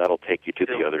 research, and that'll take you to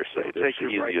the other side. It's the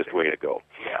easiest way to go.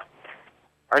 Yeah.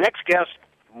 Our next guest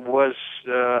was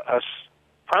a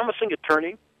promising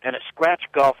attorney and a scratch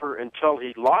golfer until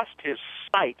he lost his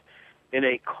sight in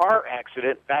a car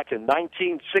accident back in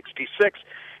 1966.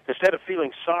 Instead of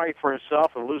feeling sorry for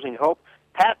himself and losing hope,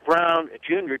 Pat Brown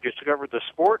Jr. discovered the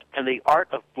sport and the art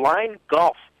of blind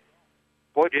golf.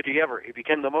 Boy, did he ever. He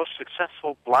became the most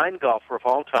successful blind golfer of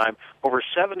all time, over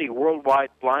 70 worldwide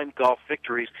blind golf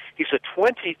victories. He's a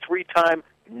 23-time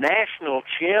national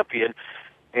champion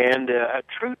and a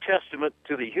true testament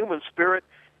to the human spirit,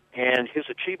 and his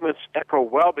achievements echo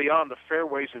well beyond the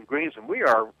fairways and greens, and we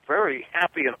are very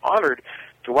happy and honored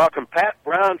to welcome Pat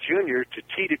Brown Jr. to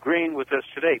Tee to Green with us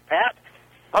today. Pat,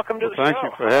 welcome to the show. Thank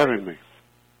you for having me.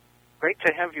 Great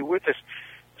to have you with us.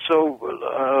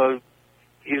 So,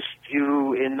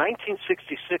 you in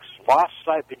 1966 lost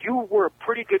sight, but you were a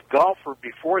pretty good golfer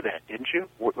before that, didn't you?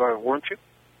 Weren't you?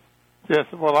 Yes.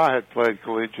 Well, I had played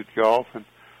collegiate golf, and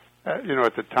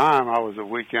at the time I was a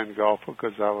weekend golfer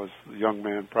because I was a young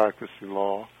man practicing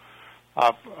law.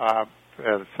 I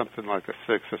had something like a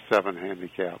 6 or 7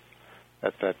 handicap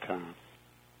at that time.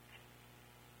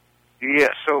 Yeah.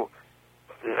 So,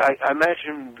 I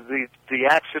imagine the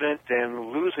accident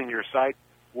and losing your sight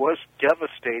was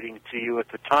devastating to you at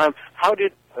the time. How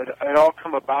did it all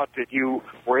come about that you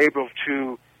were able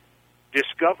to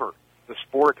discover the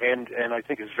sport, and I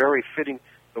think is very fitting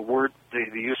the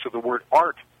use of the word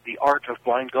art, the art of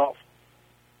blind golf?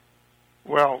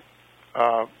 Well,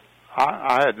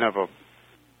 I had never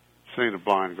seen a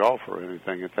blind golfer or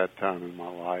anything at that time in my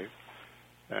life,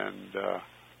 and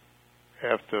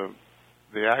after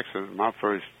the accident, my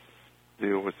first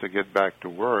deal was to get back to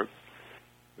work,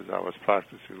 because I was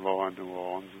practicing law in New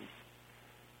Orleans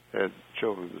and had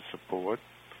children to support,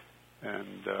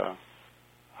 and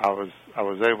I was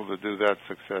able to do that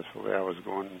successfully. I was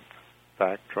going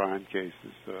back trying cases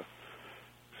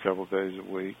several days a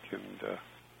week, and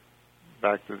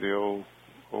back to the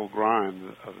old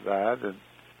grind of that. And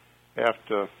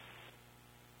after,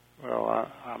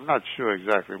 I'm not sure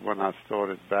exactly when I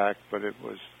started back, but the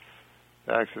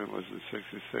accident was in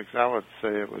 '66. I would say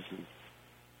it was in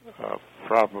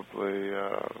probably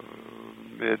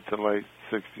mid to late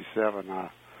 '67. I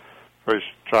first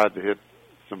tried to hit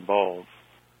some balls,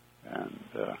 and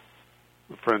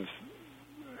my friends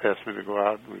asked me to go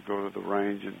out, and we'd go to the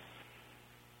range and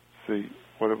see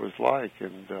what it was like.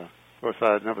 And of course,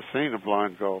 I had never seen a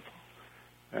blind golfer,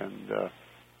 and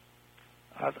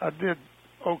I did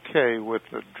okay with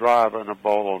the drive and a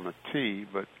ball on the tee,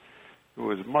 but it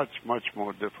was much, much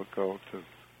more difficult to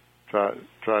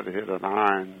try to hit an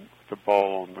iron with the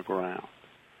ball on the ground.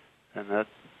 And that,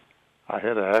 I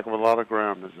hit a heck of a lot of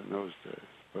grounders in those days.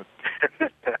 But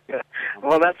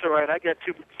well, that's all right. I got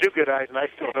two good eyes, and I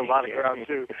still hit a lot of ground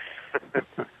too.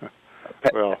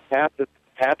 Well, Pat,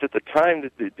 at the time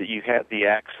that you had the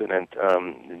accident,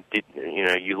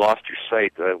 you lost your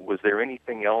sight. Was there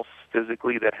anything else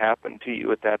physically that happened to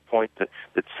you at that point that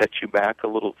set you back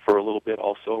for a little bit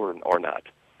also, or not?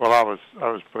 Well, I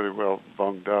was pretty well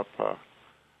bunged up.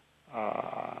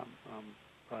 I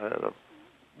had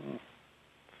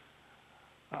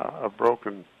a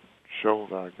broken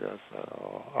shoulder, I guess,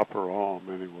 upper arm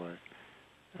anyway,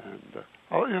 and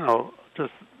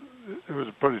just it was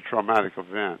a pretty traumatic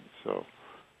event. So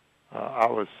I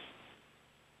was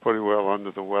pretty well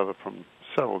under the weather from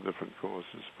several different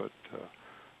causes, but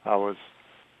I was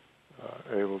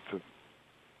able to,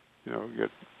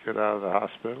 get out of the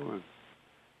hospital and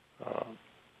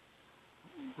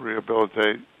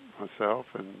rehabilitate myself,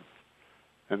 and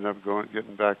ended up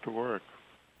getting back to work.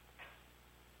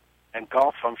 And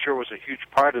golf, I'm sure, was a huge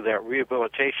part of that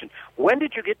rehabilitation. When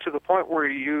did you get to the point where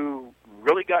you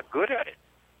really got good at it?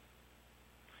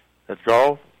 At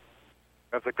golf?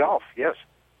 At the golf, yes.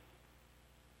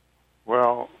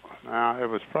 Well, now it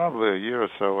was probably a year or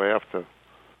so after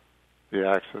the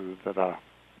accident that I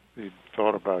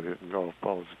thought about hitting golf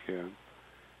balls again.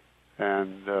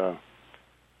 And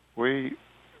we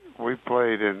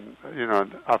played in,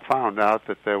 I found out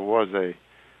that there was a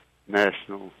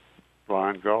national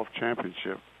blind golf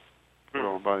championship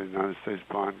run by the United States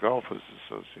Blind Golfers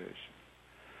Association.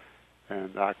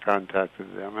 And I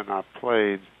contacted them, and I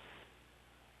played,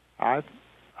 I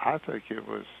think it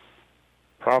was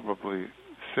probably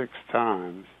 6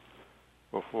 times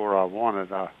before I won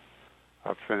it. I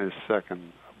finished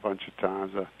second a bunch of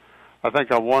times. I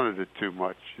think I wanted it too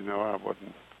much. I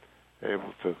wasn't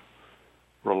able to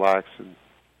relax and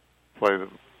play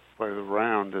the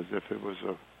round as if it was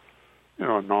a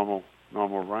normal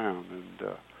round.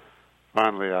 And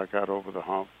finally, I got over the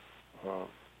hump.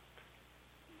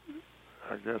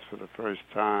 I guess, for the first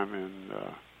time in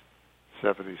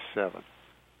 77.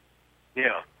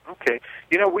 Yeah. Okay.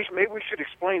 Maybe we should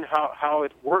explain how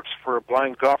it works for a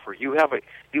blind golfer. You have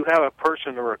a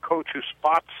person or a coach who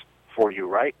spots for you,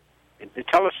 right? And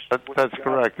tell us. That's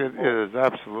correct. It is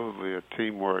absolutely a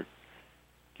teamwork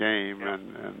game,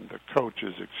 and the coach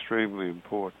is extremely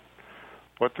important.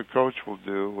 What the coach will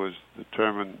do is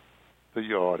determine the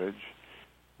yardage.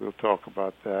 We'll talk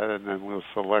about that, and then we'll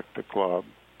select the club.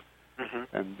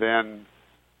 Mm-hmm. And then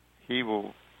he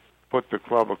will put the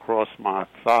club across my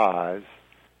thighs,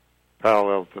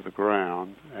 parallel to the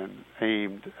ground, and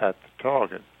aimed at the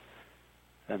target.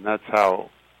 And that's how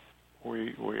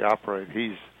we operate.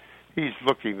 He's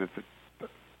looking at the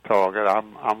target.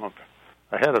 I'm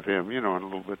ahead of him, and a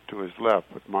little bit to his left,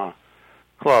 but my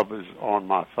club is on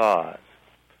my thighs.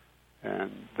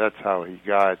 And that's how he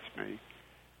guides me.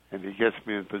 And he gets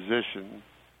me in position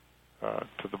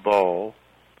to the ball.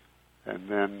 And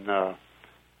then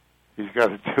he's got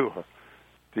to do a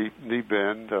deep knee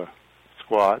bend,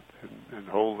 squat, and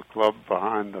hold the club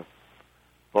behind the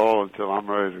ball until I'm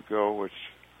ready to go, which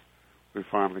we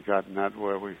finally gotten that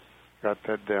where we got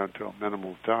that down to a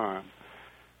minimal time.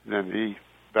 And then he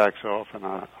backs off and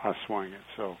I swing it.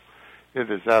 So it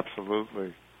is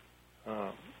absolutely,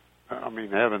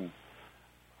 having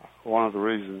one of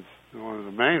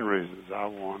the main reasons I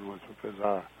won was because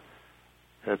I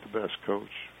had the best coach.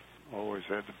 Always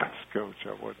had the best coach.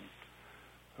 I wouldn't.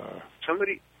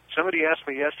 Somebody asked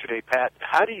me yesterday, Pat,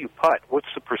 how do you putt?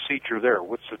 What's the procedure there?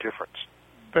 What's the difference?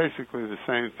 Basically the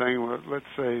same thing. Let's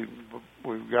say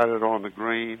we've got it on the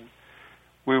green.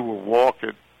 We will walk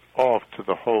it off to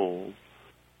the hole,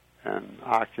 and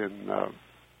I can.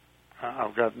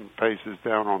 I've gotten paces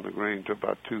down on the green to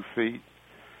about 2 feet.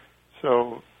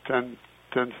 So 10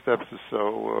 steps or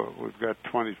so, we've got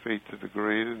 20 feet to the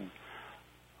green, and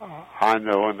I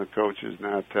know, and the coach is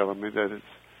now telling me that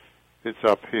it's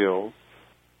uphill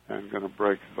and going to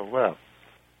break to the left.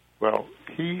 Well,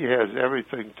 he has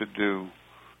everything to do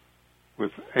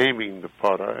with aiming the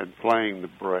putter and playing the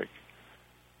break.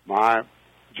 My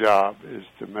job is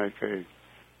to make a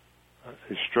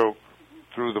stroke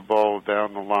through the ball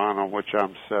down the line on which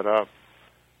I'm set up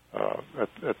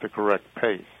at the correct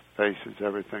pace. Pace is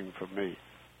everything for me.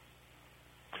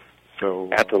 So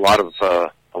that's a lot of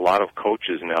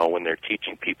coaches now when they're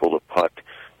teaching people to putt,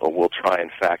 will try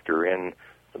and factor in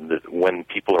when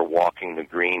people are walking the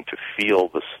green to feel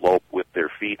the slope with their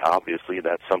feet. Obviously,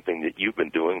 that's something that you've been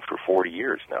doing for 40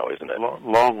 years now, isn't it?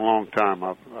 Long time.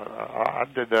 I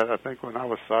did that, I think, when I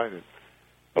was sighted.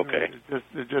 Okay.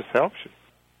 It just helps you.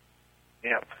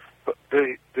 Yeah. But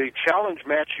the challenge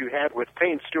match you had with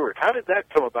Payne Stewart, how did that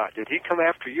come about? Did he come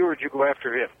after you, or did you go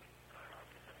after him?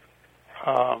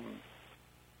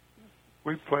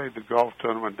 We played the golf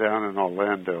tournament down in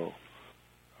Orlando,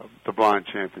 the blind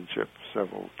championship,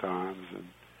 several times, and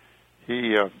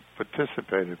he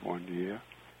participated one year,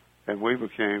 and we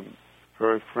became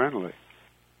very friendly.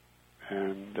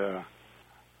 And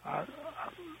I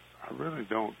really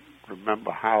don't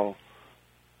remember how.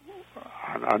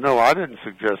 I know I didn't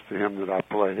suggest to him that I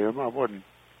play him. I wasn't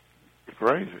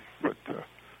crazy, but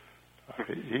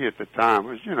he at the time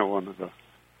was, one of the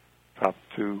top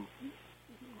 2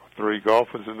 or 3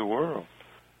 golfers in the world.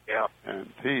 Yeah. And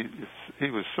he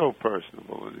was so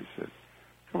personable, and he said,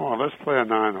 "Come on, let's play a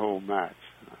 9-hole match."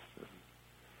 And I said,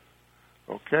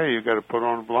 "Okay, you got to put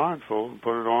on a blindfold and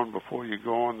put it on before you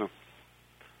go on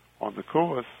the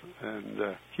course,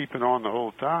 and keep it on the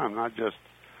whole time, not just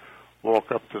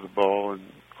walk up to the ball and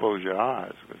close your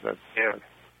eyes, because that's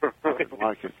I didn't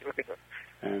like it."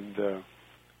 And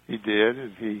he did,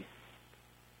 and he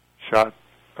shot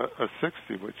a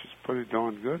 60, which is pretty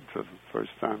darn good for the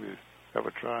first time he ever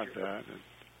tried that. And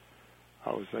I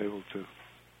was able to.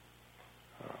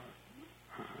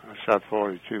 I shot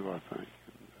 42, I think.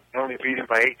 You only beat him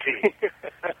by 18.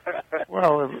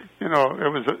 Well, it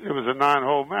was a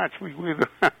 9-hole match.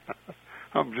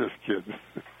 I'm just kidding.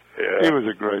 Yeah. He was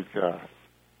a great guy.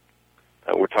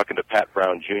 We're talking to Pat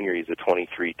Brown Jr. He's a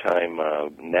 23-time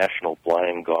national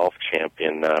blind golf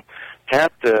champion.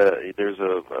 Pat, there's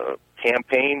a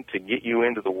campaign to get you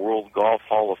into the World Golf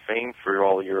Hall of Fame for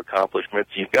all your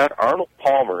accomplishments. You've got Arnold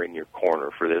Palmer in your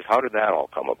corner for this. How did that all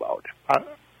come about? I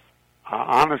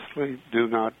honestly do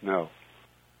not know.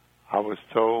 I was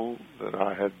told that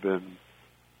I had been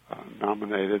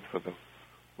nominated for the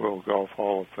World Golf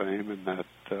Hall of Fame, and that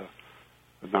the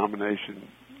nomination,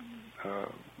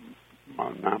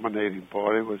 my nominating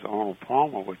party was Arnold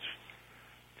Palmer, which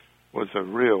was a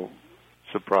real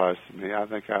surprise to me. I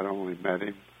think I'd only met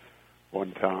him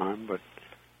one time, but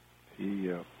he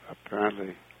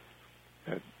apparently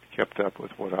had kept up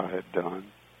with what I had done,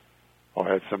 or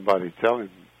had somebody tell him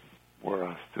where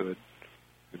I stood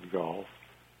in golf,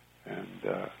 and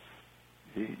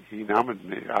he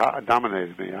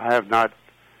nominated me. I have not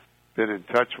been in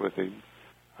touch with him.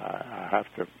 I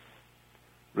have to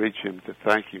reach him to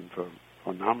thank him for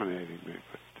nominating me,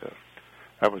 but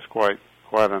that was quite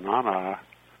an honor.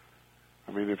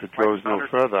 I mean, if it goes no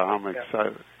further, I'm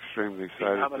extremely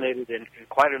excited. Nominated, and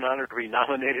quite an honor to be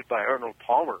nominated by Arnold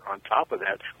Palmer on top of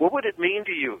that. What would it mean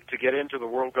to you to get into the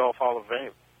World Golf Hall of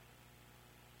Fame?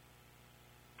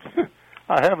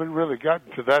 I haven't really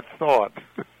gotten to that thought.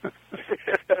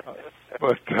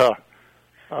 But,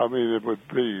 I mean, it would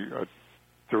be a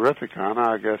terrific honor.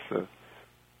 I guess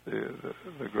the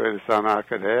greatest honor I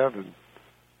could have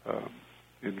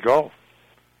in golf.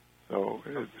 So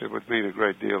it would mean a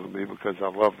great deal to me because I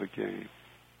love the game.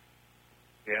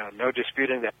 Yeah, no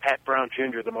disputing that Pat Brown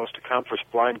Jr., the most accomplished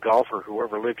blind golfer who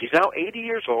ever lived. He's now 80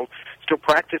 years old, still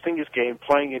practicing his game,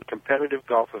 playing in competitive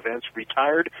golf events,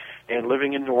 retired and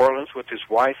living in New Orleans with his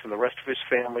wife and the rest of his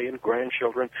family and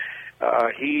grandchildren.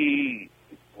 He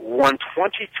won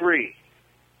 23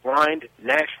 blind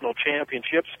national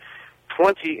championships,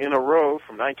 20 in a row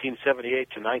from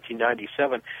 1978 to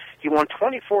 1997. He won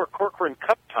 24 Corcoran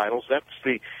Cup titles. That's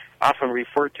the often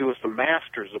referred to as the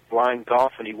Masters of blind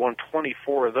golf, and he won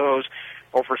 24 of those.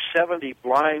 Over 70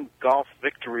 blind golf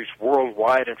victories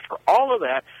worldwide, and for all of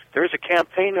that, there's a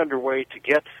campaign underway to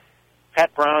get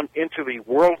Pat Brown into the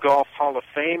World Golf Hall of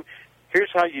Fame.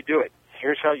 Here's how you do it.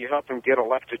 Here's how you help him get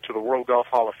elected to the World Golf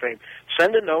Hall of Fame.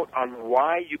 Send a note on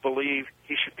why you believe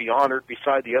he should be honored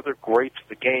beside the other greats of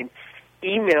the game.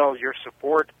 Email your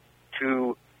support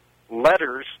to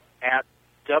letters at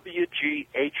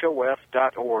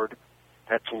WGHOF.org.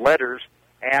 That's letters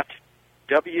at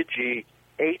WGHOF.org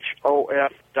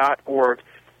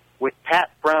with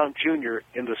Pat Brown Jr.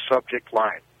 in the subject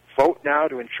line. Vote now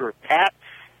to ensure Pat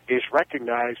is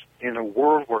recognized in a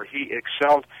world where he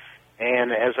excelled.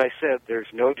 And as I said,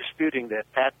 there's no disputing that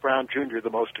Pat Brown Jr., the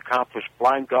most accomplished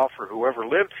blind golfer who ever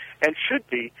lived, and should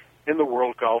be in the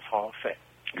World Golf Hall of Fame.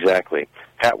 Exactly.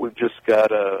 Pat, we've just got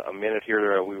a minute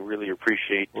here. We really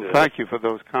appreciate... Well, thank you for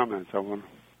those comments.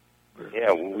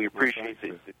 We appreciate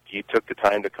that you took the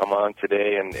time to come on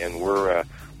today, and we're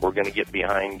going to get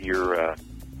behind your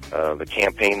the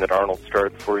campaign that Arnold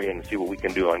started for you and see what we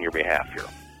can do on your behalf here.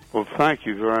 Well, thank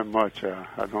you very much.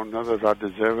 I don't know that I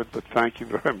deserve it, but thank you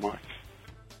very much.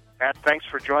 Pat, thanks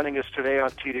for joining us today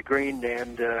on Tee to Green,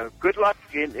 and good luck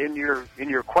in your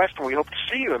quest, and we hope to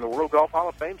see you in the World Golf Hall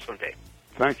of Fame someday.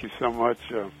 Thank you so much.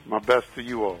 My best to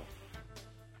you all.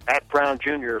 Pat Brown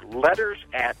Jr., letters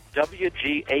at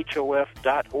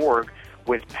WGHOF.org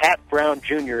with Pat Brown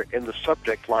Jr. in the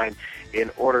subject line in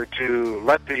order to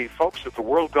let the folks at the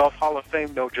World Golf Hall of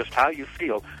Fame know just how you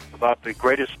feel about the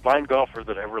greatest blind golfer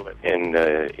that ever lived. And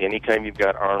anytime you've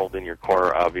got Arnold in your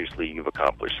corner, obviously you've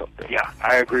accomplished something. Yeah,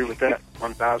 I agree with that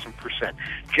 1,000%.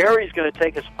 Jerry's going to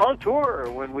take us on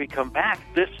tour when we come back.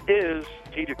 This is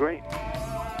Tee to Green.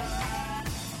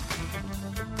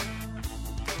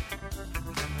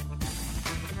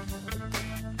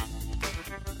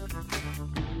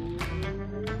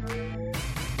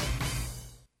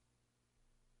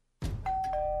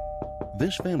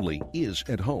 This family is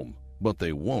at home, but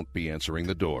they won't be answering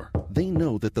the door. They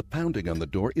know that the pounding on the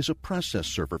door is a process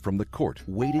server from the court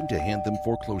waiting to hand them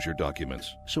foreclosure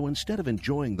documents. So instead of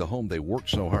enjoying the home they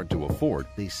worked so hard to afford,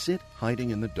 they sit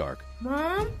hiding in the dark.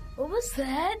 Mom, what was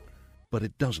that? But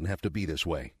it doesn't have to be this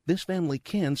way. This family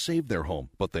can save their home,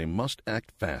 but they must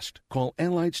act fast. Call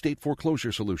Allied State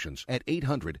Foreclosure Solutions at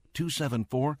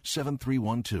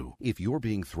 800-274-7312. If you're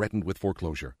being threatened with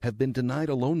foreclosure, have been denied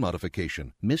a loan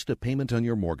modification, missed a payment on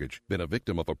your mortgage, been a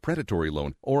victim of a predatory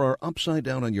loan, or are upside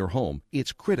down on your home,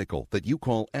 it's critical that you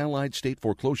call Allied State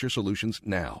Foreclosure Solutions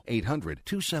now.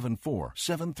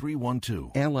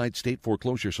 800-274-7312. Allied State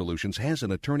Foreclosure Solutions has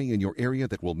an attorney in your area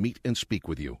that will meet and speak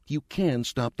with you. You can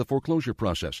stop the foreclosure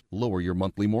process, lower your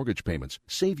monthly mortgage payments,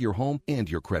 save your home and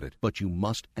your credit, but you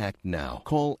must act now.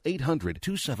 Call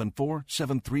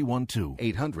 800-274-7312.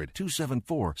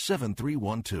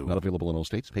 800-274-7312. Not available in all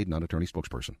states. Paid non-attorney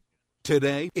spokesperson.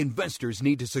 Today, investors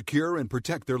need to secure and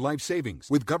protect their life savings.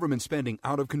 With government spending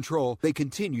out of control, they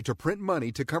continue to print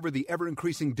money to cover the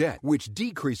ever-increasing debt, which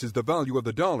decreases the value of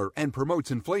the dollar and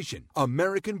promotes inflation.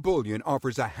 American Bullion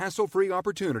offers a hassle-free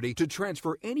opportunity to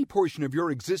transfer any portion of your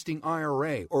existing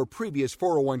IRA or previous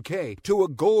 401k to a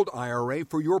gold IRA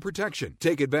for your protection.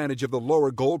 Take advantage of the lower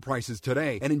gold prices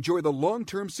today and enjoy the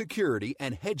long-term security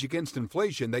and hedge against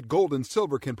inflation that gold and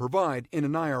silver can provide in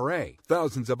an IRA.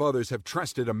 Thousands of others have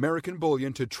trusted American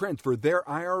Bullion to transfer their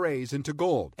IRAs into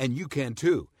gold, and you can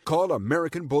too. Call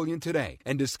American Bullion today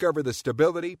and discover the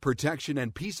stability, protection,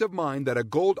 and peace of mind that a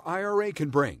gold IRA can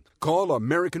bring. Call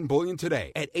American Bullion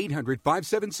today at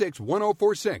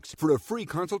 800-576-1046 for a free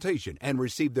consultation and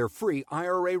receive their free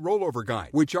IRA rollover guide,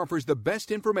 which offers the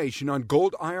best information on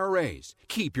gold IRAs.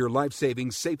 Keep your life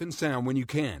savings safe and sound when you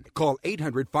can. Call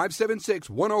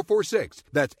 800-576-1046.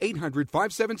 That's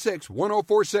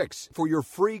 800-576-1046 for your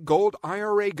free gold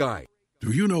IRA guide.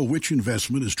 Do you know which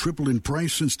investment has tripled in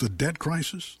price since the debt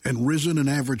crisis and risen an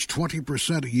average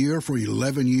 20% a year for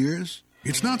 11 years?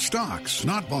 It's not stocks,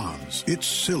 not bonds. It's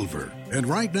silver. And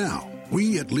right now,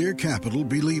 we at Lear Capital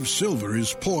believe silver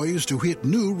is poised to hit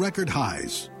new record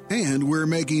highs. And we're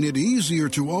making it easier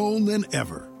to own than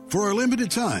ever. For a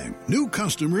limited time, new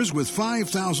customers with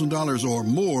 $5,000 or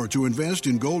more to invest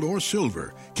in gold or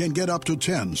silver can get up to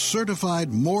 10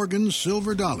 certified Morgan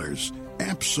silver dollars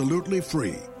absolutely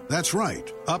free. That's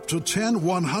right, up to 10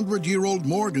 100-year-old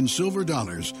Morgan silver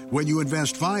dollars when you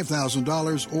invest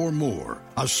 $5,000 or more.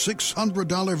 A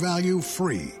 $600 value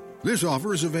free. This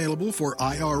offer is available for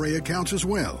IRA accounts as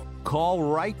well. Call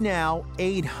right now,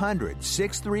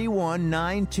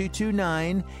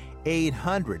 800-631-9229,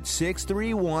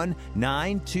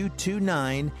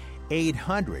 800-631-9229,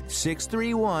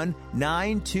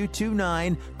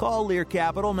 800-631-9229. Call Lear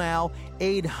Capital now,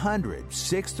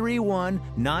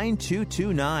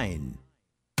 800-631-9229.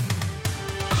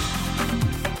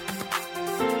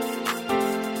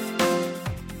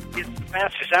 It's the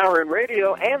fastest hour in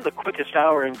radio and the quickest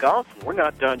hour in golf. We're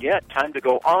not done yet. Time to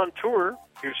go on tour.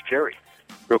 Here's Jerry.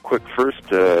 Real quick,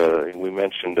 first, we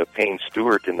mentioned Payne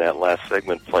Stewart in that last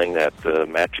segment playing that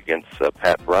match against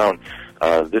Pat Brown.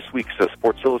 This week's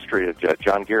Sports Illustrated,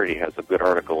 John Garrity has a good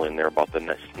article in there about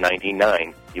the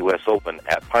 99 U.S. Open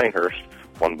at Pinehurst,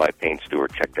 won by Payne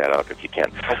Stewart. Check that out if you can.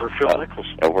 Over Phil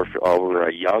Mickelson. Over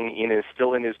a young,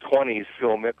 still in his 20s,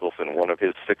 Phil Mickelson, one of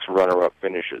his 6 runner-up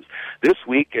finishes. This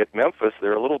week at Memphis,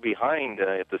 they're a little behind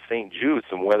at the St. Jude.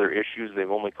 Some weather issues. They've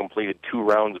only completed 2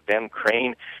 rounds. Ben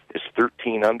Crane is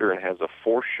 13 under and has a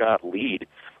 4-shot lead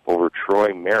over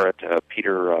Troy Merritt,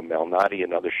 Peter Malnati,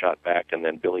 another shot back, and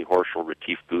then Billy Horschel,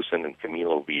 Retief Goosen, and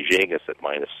Camilo Villegas at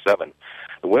 -7.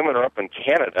 The women are up in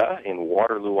Canada, in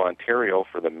Waterloo, Ontario,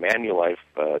 for the Manulife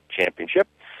Championship.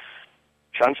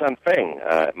 Shanshan Feng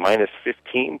at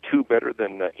 -15, 2 better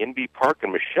than Inbee Park,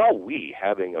 and Michelle Wie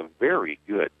having a very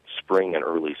good spring and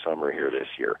early summer here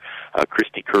this year.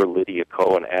 Christy Kerr, Lydia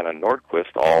Ko, and Anna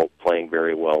Nordquist all playing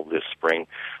very well this spring,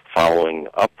 following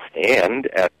up. And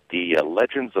at the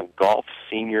Legends of Golf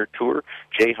Senior Tour,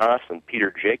 Jay Haas and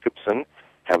Peter Jacobson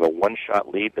have a 1-shot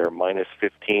lead. They're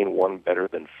 -15, 1 better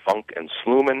than Funk and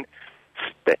Sluman.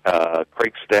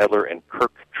 Craig Stadler and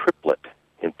Kirk Triplett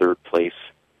in 3rd place,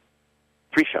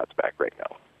 3 shots back right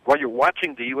now. While you're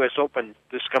watching the U.S. Open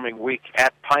this coming week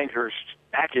at Pinehurst,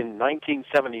 back in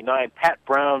 1979, Pat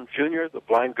Brown Jr., the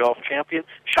blind golf champion,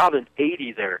 shot an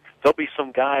 80 there. There'll be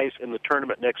some guys in the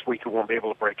tournament next week who won't be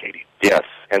able to break 80. Yes,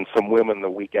 and some women the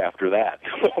week after that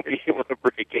won't be able to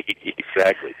break 80.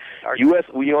 Exactly.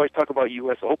 We always talk about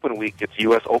U.S. Open week. It's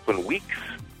U.S. Open weeks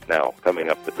now coming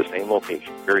up at the same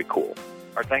location. Very cool.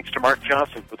 Our thanks to Mark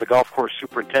Johnson with the Golf Course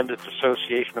Superintendents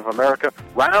Association of America.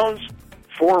 Rounds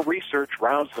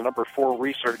the number 4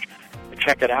 research.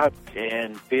 Check it out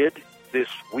and bid this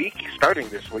week, starting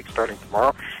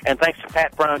tomorrow. And thanks to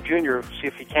Pat Brown Jr., see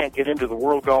if he can't get into the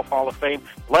World Golf Hall of Fame.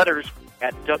 Letters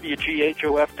at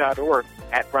WGHOF.org,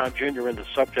 at Brown Jr. in the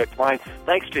subject line.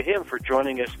 Thanks to him for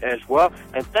joining us as well.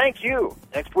 And thank you.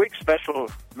 Next week's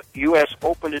special U.S.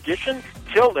 Open edition.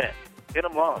 Till then, hit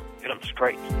 'em long, hit 'em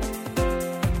straight.